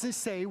Paul doesn't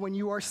say when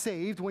you are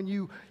saved, when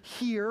you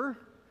hear,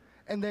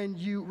 and then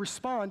you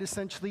respond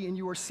essentially, and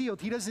you are sealed.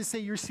 He doesn't say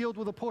you're sealed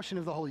with a portion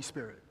of the Holy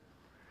Spirit.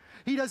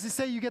 He doesn't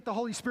say you get the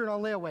Holy Spirit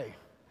on layaway.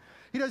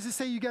 He doesn't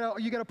say you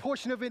get a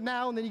portion of it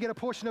now and then you get a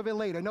portion of it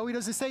later. No, he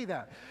doesn't say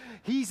that.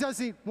 He says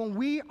it when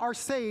we are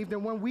saved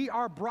and when we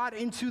are brought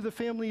into the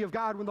family of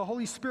God, when the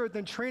Holy Spirit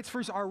then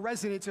transfers our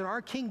residence in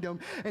our kingdom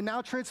and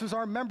now transfers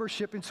our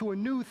membership into a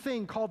new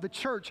thing called the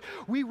church,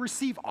 we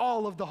receive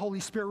all of the Holy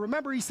Spirit.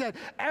 Remember, he said,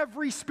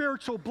 every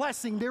spiritual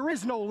blessing, there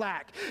is no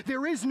lack.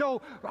 There is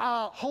no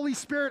Holy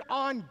Spirit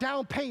on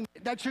down payment,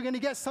 that you're going to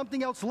get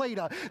something else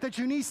later, that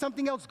you need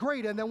something else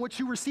greater than what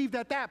you received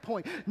at that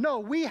point. No,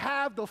 we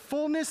have the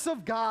fullness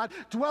of God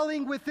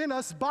dwelling within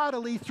us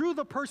bodily through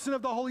the person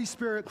of the Holy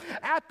Spirit.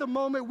 At the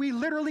moment, we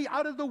literally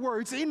utter the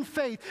words in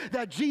faith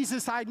that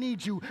Jesus, I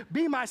need you.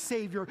 Be my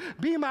Savior.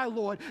 Be my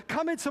Lord.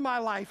 Come into my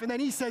life. And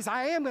then he says,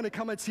 I am going to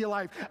come into your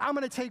life. I'm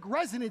going to take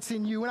residence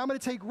in you, and I'm going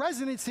to take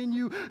residence in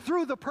you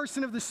through the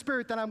person of the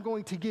Spirit that I'm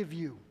going to give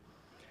you.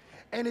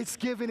 And it's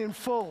given in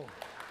full.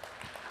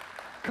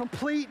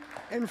 Complete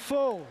and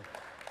full.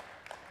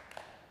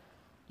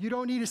 You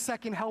don't need a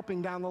second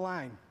helping down the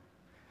line.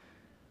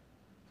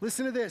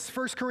 Listen to this,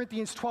 1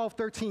 Corinthians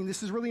 12:13.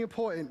 This is really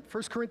important.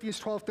 1 Corinthians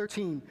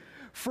 12:13.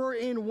 For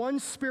in one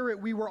Spirit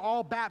we were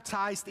all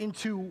baptized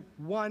into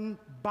one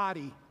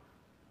body.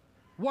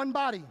 One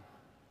body.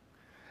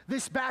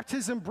 This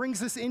baptism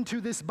brings us into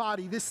this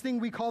body, this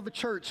thing we call the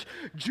church.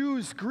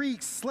 Jews,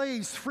 Greeks,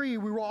 slaves, free,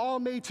 we were all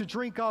made to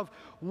drink of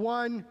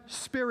one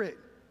Spirit,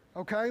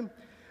 okay?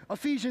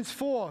 Ephesians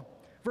 4,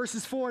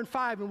 verses 4 and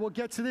 5, and we'll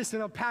get to this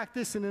and unpack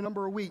this in a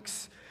number of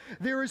weeks.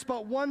 There is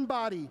but one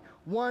body,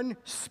 one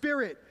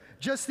Spirit,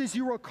 just as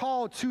you were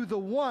called to the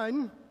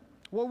one,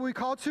 what were we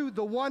called to?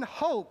 The one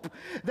hope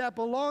that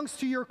belongs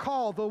to your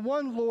call, the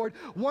one Lord,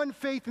 one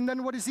faith, and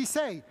then what does he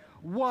say?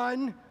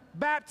 One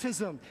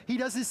baptism. He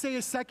doesn't say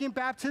a second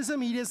baptism.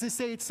 He doesn't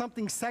say it's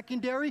something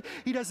secondary.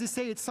 He doesn't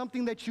say it's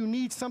something that you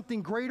need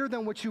something greater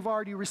than what you've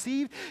already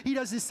received. He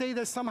doesn't say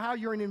that somehow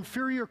you're an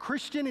inferior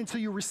Christian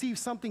until you receive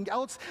something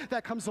else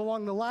that comes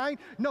along the line.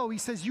 No, he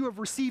says you have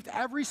received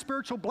every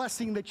spiritual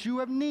blessing that you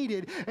have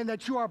needed and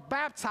that you are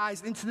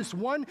baptized into this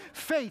one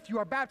faith. You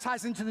are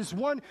baptized into this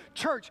one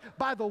church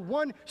by the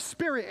one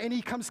Spirit, and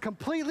he comes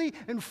completely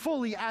and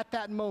fully at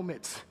that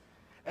moment.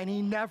 And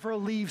he never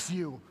leaves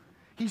you.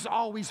 He's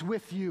always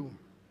with you.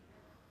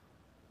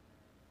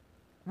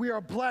 We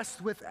are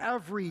blessed with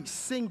every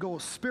single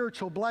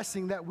spiritual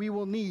blessing that we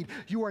will need.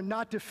 You are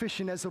not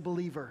deficient as a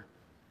believer.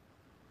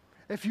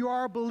 If you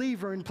are a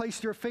believer and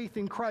placed your faith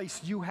in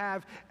Christ, you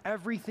have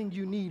everything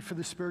you need for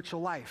the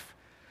spiritual life.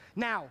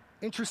 Now,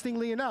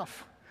 interestingly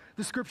enough,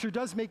 the scripture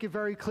does make it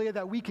very clear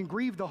that we can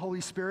grieve the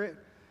Holy Spirit.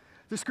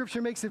 The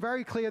scripture makes it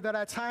very clear that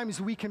at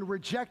times we can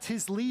reject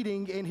his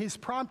leading and his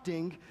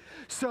prompting.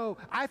 So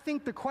I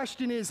think the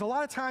question is, a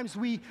lot of times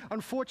we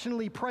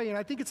unfortunately pray, and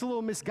I think it's a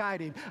little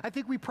misguided. I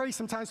think we pray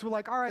sometimes, we're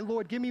like, all right,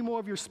 Lord, give me more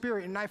of your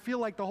Spirit. And I feel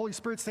like the Holy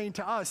Spirit's saying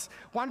to us,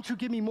 why don't you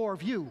give me more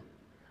of you?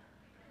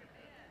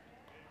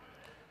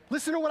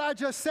 Listen to what I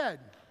just said.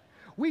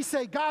 We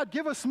say, God,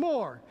 give us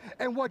more.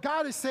 And what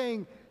God is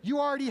saying, you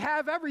already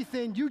have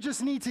everything. You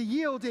just need to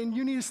yield, and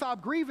you need to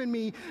stop grieving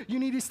me. You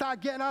need to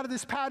start getting out of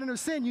this pattern of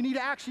sin. You need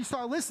to actually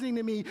start listening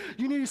to me.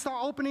 You need to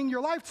start opening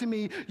your life to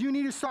me. You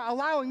need to start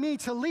allowing me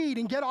to lead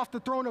and get off the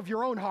throne of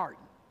your own heart.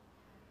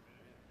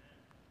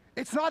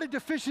 It's not a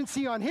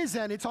deficiency on his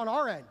end. It's on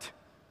our end.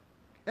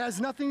 It has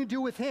nothing to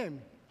do with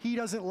him. He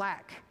doesn't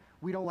lack.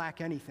 We don't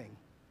lack anything,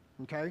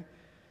 okay?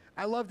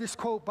 I love this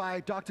quote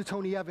by Dr.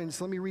 Tony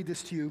Evans. Let me read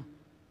this to you.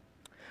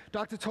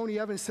 Dr. Tony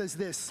Evans says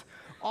this: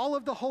 all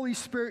of the Holy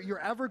Spirit you're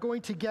ever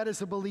going to get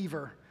as a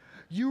believer,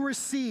 you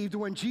received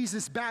when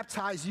Jesus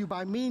baptized you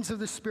by means of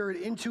the Spirit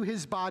into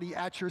his body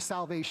at your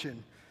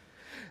salvation.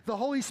 The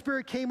Holy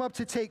Spirit came up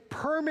to take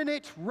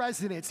permanent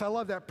residence. I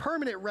love that,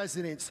 permanent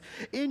residence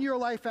in your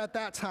life at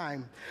that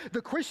time.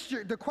 The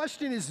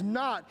question is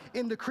not,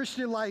 in the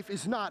Christian life,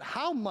 is not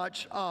how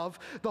much of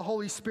the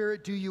Holy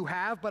Spirit do you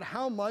have, but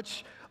how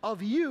much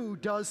of you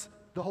does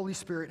the Holy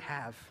Spirit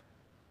have?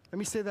 Let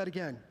me say that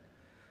again.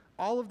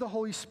 All of the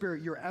Holy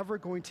Spirit you're ever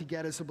going to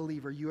get as a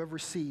believer, you have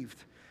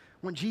received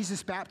when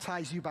Jesus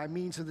baptized you by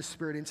means of the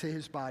Spirit into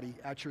his body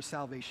at your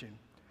salvation.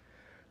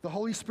 The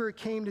Holy Spirit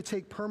came to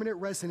take permanent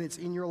residence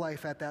in your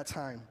life at that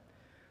time.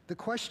 The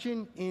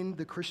question in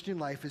the Christian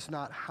life is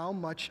not how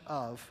much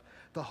of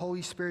the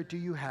Holy Spirit do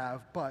you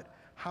have, but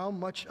how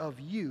much of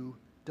you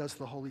does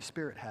the Holy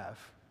Spirit have?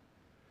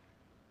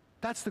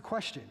 That's the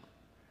question.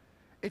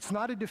 It's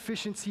not a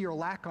deficiency or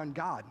lack on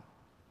God.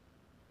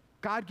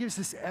 God gives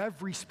us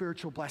every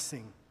spiritual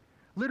blessing.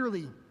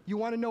 Literally, you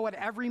want to know what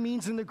every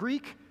means in the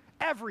Greek?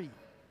 Every.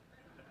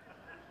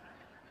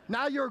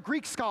 Now you're a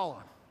Greek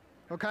scholar,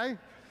 okay?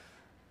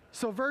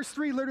 So verse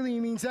 3 literally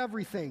means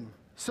everything.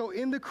 So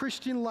in the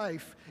Christian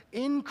life,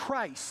 in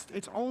Christ,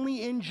 it's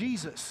only in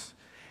Jesus.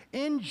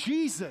 In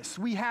Jesus,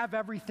 we have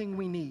everything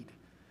we need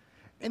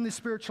in the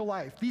spiritual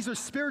life. These are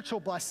spiritual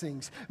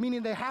blessings,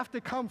 meaning they have to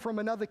come from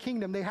another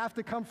kingdom. They have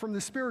to come from the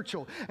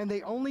spiritual, and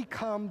they only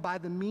come by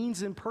the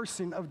means and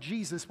person of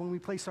Jesus. When we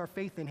place our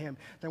faith in him,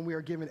 then we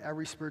are given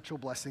every spiritual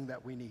blessing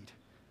that we need.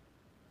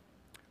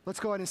 Let's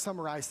go ahead and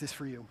summarize this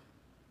for you.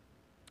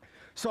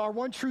 So our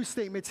one true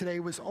statement today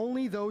was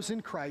only those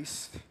in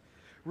Christ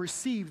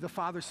receive the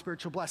Father's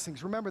spiritual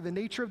blessings. Remember, the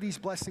nature of these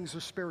blessings are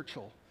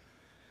spiritual.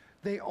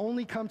 They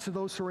only come to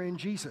those who are in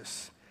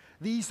Jesus.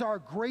 These are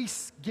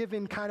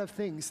grace-given kind of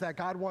things that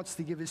God wants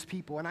to give his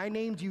people. And I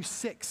named you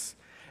 6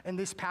 in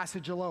this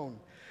passage alone.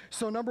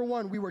 So number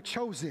 1, we were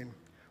chosen.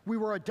 We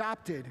were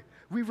adopted.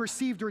 We've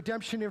received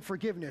redemption and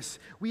forgiveness.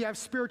 We have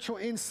spiritual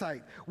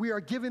insight. We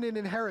are given an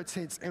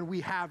inheritance, and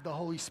we have the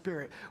Holy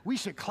Spirit. We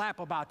should clap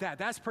about that.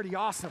 That's pretty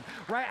awesome,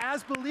 right?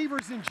 As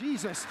believers in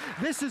Jesus,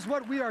 this is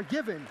what we are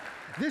given.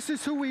 This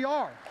is who we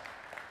are,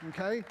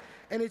 okay?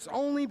 And it's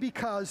only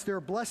because there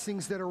are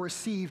blessings that are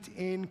received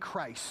in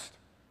Christ.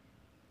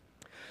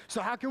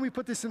 So how can we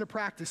put this into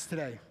practice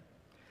today?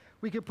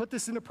 We can put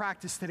this into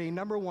practice today,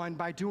 number 1,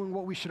 by doing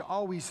what we should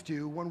always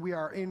do when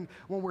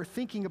we're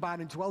thinking about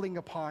and dwelling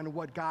upon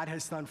what God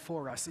has done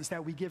for us, is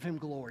that we give him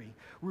glory.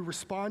 We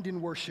respond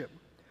in worship.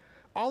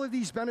 All of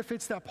these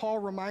benefits that Paul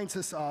reminds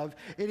us of,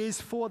 it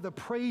is for the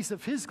praise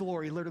of his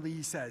glory, literally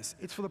he says.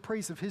 It's for the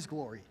praise of his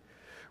glory,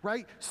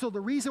 right? So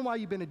the reason why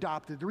you've been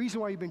adopted, the reason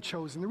why you've been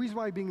chosen, the reason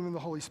why you've been given the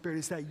Holy Spirit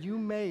is that you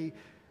may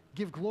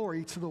give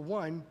glory to the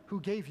one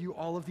who gave you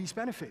all of these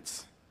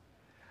benefits.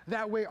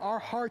 That way our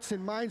hearts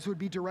and minds would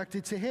be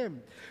directed to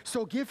him.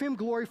 So give him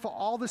glory for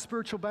all the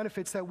spiritual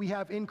benefits that we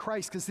have in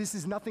Christ, because this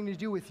has nothing to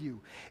do with you.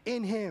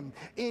 In him,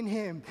 in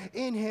him,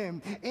 in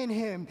him, in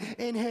him,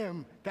 in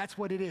him. That's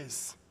what it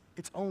is.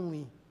 It's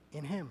only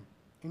in him,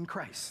 in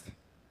Christ.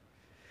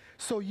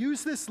 So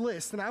use this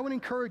list, and I would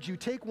encourage you,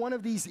 take one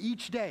of these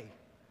each day.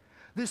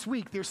 This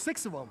week, there's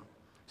 6 of them.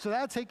 So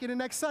that'll take you to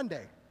next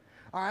Sunday.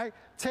 All right?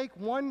 Take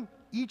one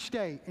each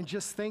day and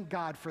just thank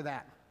God for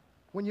that.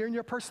 When you're in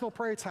your personal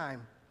prayer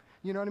time,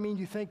 you know what I mean?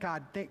 You thank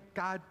God.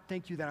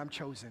 Thank you that I'm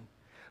chosen.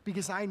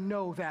 Because I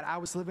know that I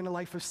was living a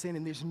life of sin,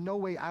 and there's no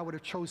way I would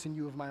have chosen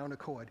you of my own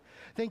accord.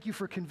 Thank you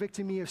for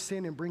convicting me of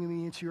sin and bringing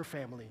me into your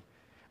family.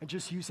 And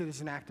just use it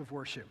as an act of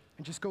worship.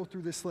 And just go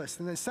through this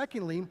list. And then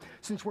secondly,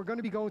 since we're going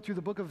to be going through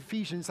the book of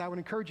Ephesians, I would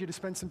encourage you to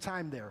spend some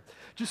time there.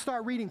 Just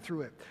start reading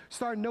through it.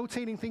 Start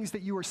notating things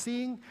that you are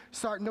seeing.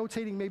 Start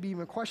notating maybe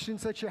even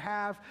questions that you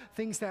have,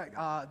 things that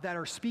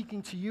are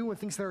speaking to you and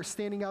things that are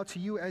standing out to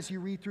you as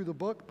you read through the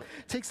book.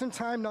 Take some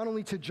time not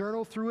only to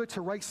journal through it, to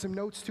write some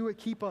notes to it.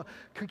 Keep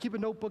a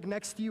notebook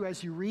next to you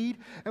as you read.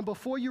 And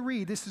before you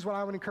read, this is what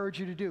I would encourage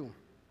you to do.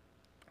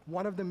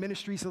 One of the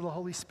ministries of the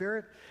Holy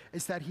Spirit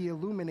is that he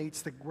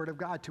illuminates the Word of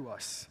God to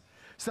us.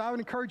 So I would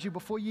encourage you,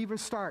 before you even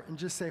start, and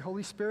just say,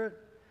 Holy Spirit,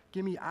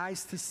 give me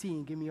eyes to see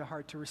and give me a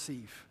heart to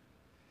receive.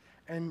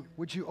 And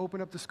would you open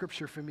up the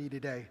scripture for me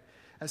today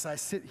as I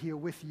sit here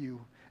with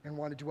you and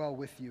want to dwell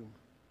with you?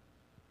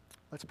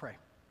 Let's pray.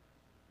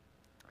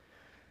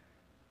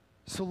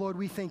 So Lord,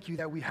 we thank you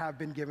that we have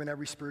been given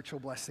every spiritual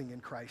blessing in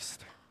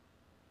Christ.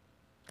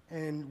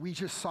 And we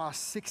just saw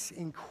 6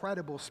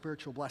 incredible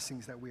spiritual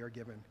blessings that we are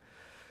given.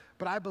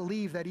 But I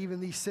believe that even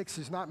these 6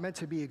 is not meant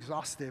to be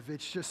exhaustive.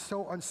 It's just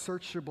so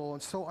unsearchable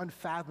and so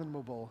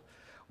unfathomable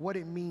what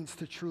it means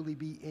to truly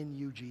be in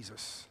you,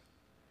 Jesus.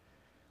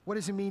 What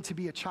does it mean to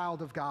be a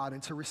child of God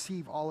and to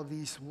receive all of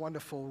these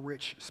wonderful,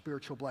 rich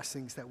spiritual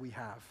blessings that we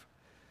have?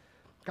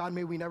 God,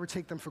 may we never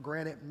take them for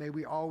granted. May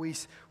we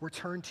always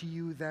return to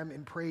you them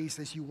in praise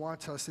as you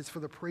want us. It's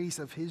for the praise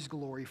of his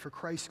glory, for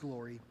Christ's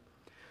glory.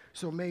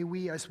 So may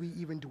we, as we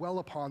even dwell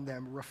upon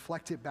them,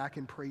 reflect it back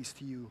in praise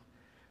to you,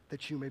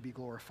 that you may be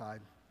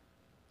glorified.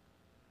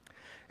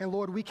 And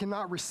Lord, we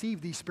cannot receive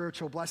these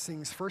spiritual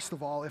blessings, first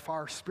of all, if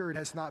our spirit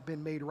has not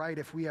been made right,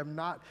 if we have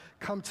not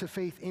come to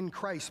faith in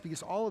Christ,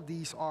 because all of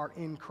these are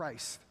in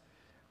Christ.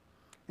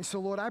 And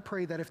so, Lord, I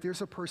pray that if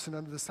there's a person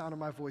under the sound of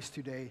my voice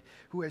today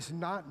who has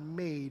not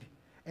made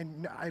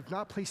and have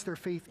not placed their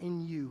faith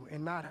in you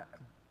and not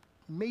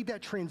made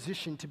that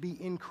transition to be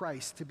in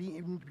Christ, to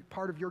be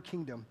part of your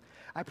kingdom,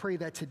 I pray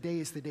that today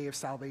is the day of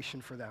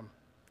salvation for them.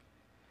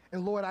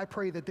 And Lord, I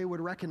pray that they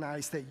would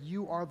recognize that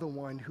you are the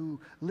one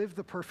who lived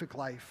the perfect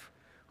life,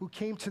 who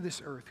came to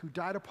this earth, who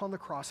died upon the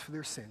cross for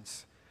their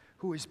sins,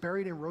 who was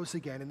buried and rose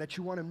again, and that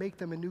you want to make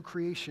them a new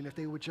creation if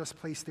they would just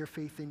place their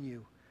faith in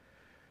you.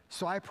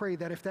 So I pray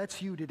that if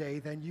that's you today,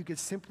 then you could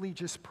simply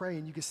just pray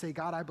and you could say,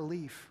 God, I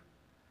believe.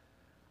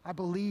 I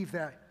believe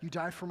that you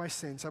died for my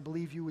sins. I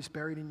believe you was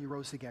buried and you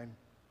rose again.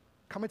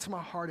 Come into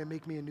my heart and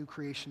make me a new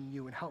creation in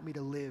you and help me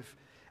to live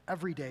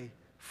every day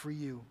for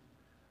you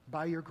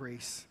by your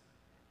grace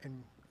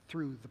and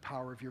through the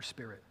power of your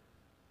Spirit.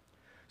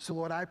 So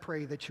Lord, I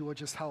pray that you will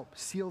just help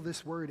seal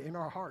this word in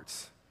our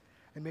hearts,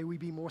 and may we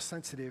be more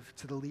sensitive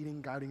to the leading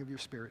and guiding of your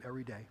Spirit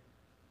every day.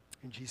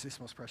 In Jesus'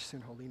 most precious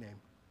and holy name,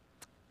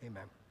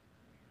 amen.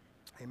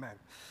 Amen.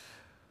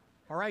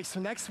 All right, so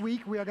next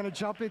week we are going to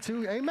jump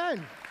into,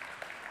 amen.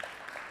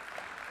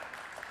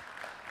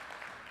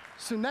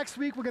 So next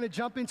week, we're going to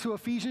jump into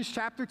Ephesians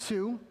chapter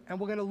 2, and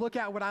we're going to look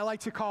at what I like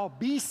to call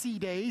BC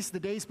days, the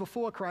days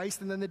before Christ,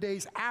 and then the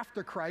days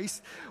after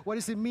Christ. What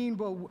does it mean?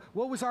 Well,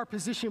 what was our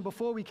position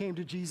before we came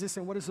to Jesus,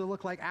 and what does it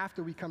look like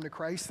after we come to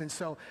Christ? And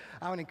so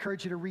I would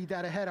encourage you to read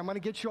that ahead. I'm going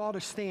to get you all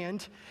to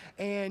stand,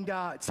 and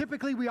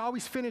typically we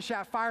always finish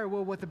at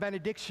Firewheel with a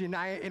benediction,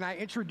 and I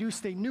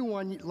introduced a new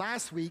one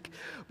last week,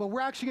 but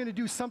we're actually going to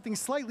do something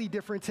slightly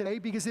different today,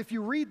 because if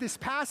you read this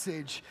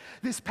passage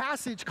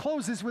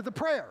closes with a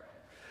prayer.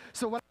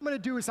 So what I'm going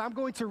to do is I'm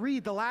going to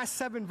read the last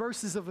 7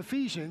 verses of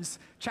Ephesians,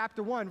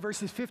 chapter 1,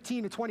 verses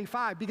 15 to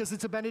 25, because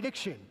it's a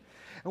benediction.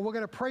 And we're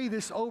going to pray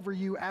this over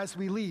you as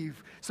we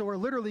leave. So we're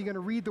literally going to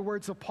read the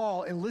words of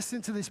Paul and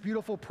listen to this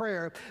beautiful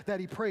prayer that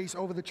he prays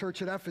over the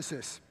church at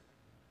Ephesus.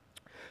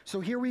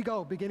 So here we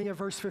go, beginning at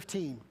verse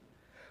 15.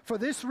 For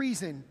this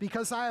reason,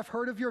 because I have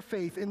heard of your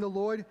faith in the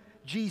Lord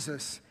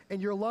Jesus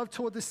and your love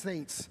toward the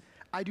saints,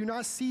 I do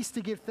not cease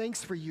to give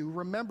thanks for you,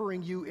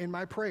 remembering you in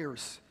my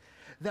prayers,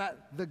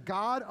 that the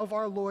God of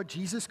our Lord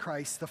Jesus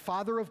Christ, the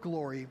Father of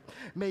glory,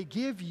 may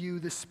give you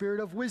the spirit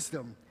of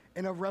wisdom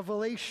and of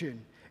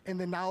revelation in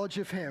the knowledge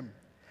of him,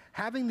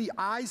 having the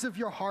eyes of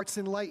your hearts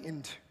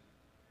enlightened,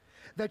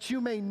 that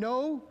you may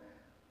know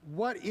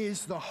what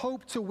is the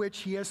hope to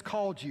which he has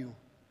called you,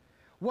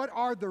 what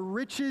are the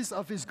riches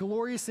of his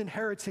glorious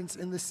inheritance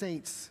in the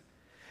saints,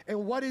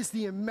 and what is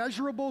the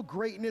immeasurable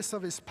greatness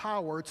of his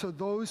power to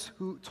those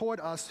toward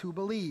us who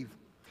believe,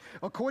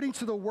 according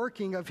to the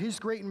working of his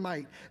great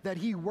might that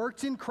he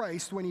worked in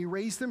Christ when he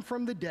raised him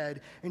from the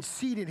dead and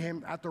seated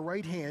him at the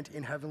right hand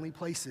in heavenly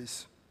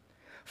places,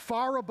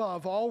 far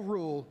above all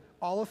rule,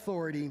 all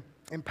authority,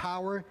 and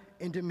power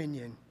and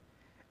dominion,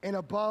 and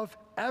above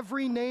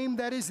every name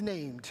that is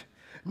named,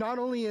 not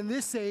only in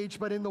this age,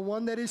 but in the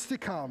one that is to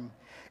come.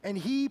 And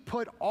he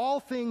put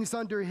all things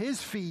under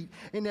his feet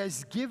and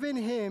has given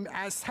him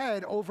as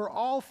head over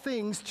all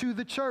things to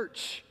the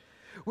church,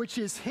 which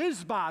is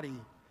his body,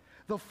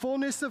 the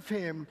fullness of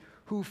him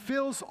who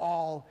fills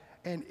all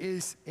and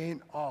is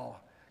in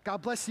all.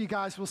 God bless you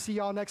guys. We'll see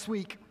y'all next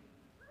week.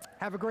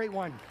 Have a great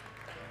one.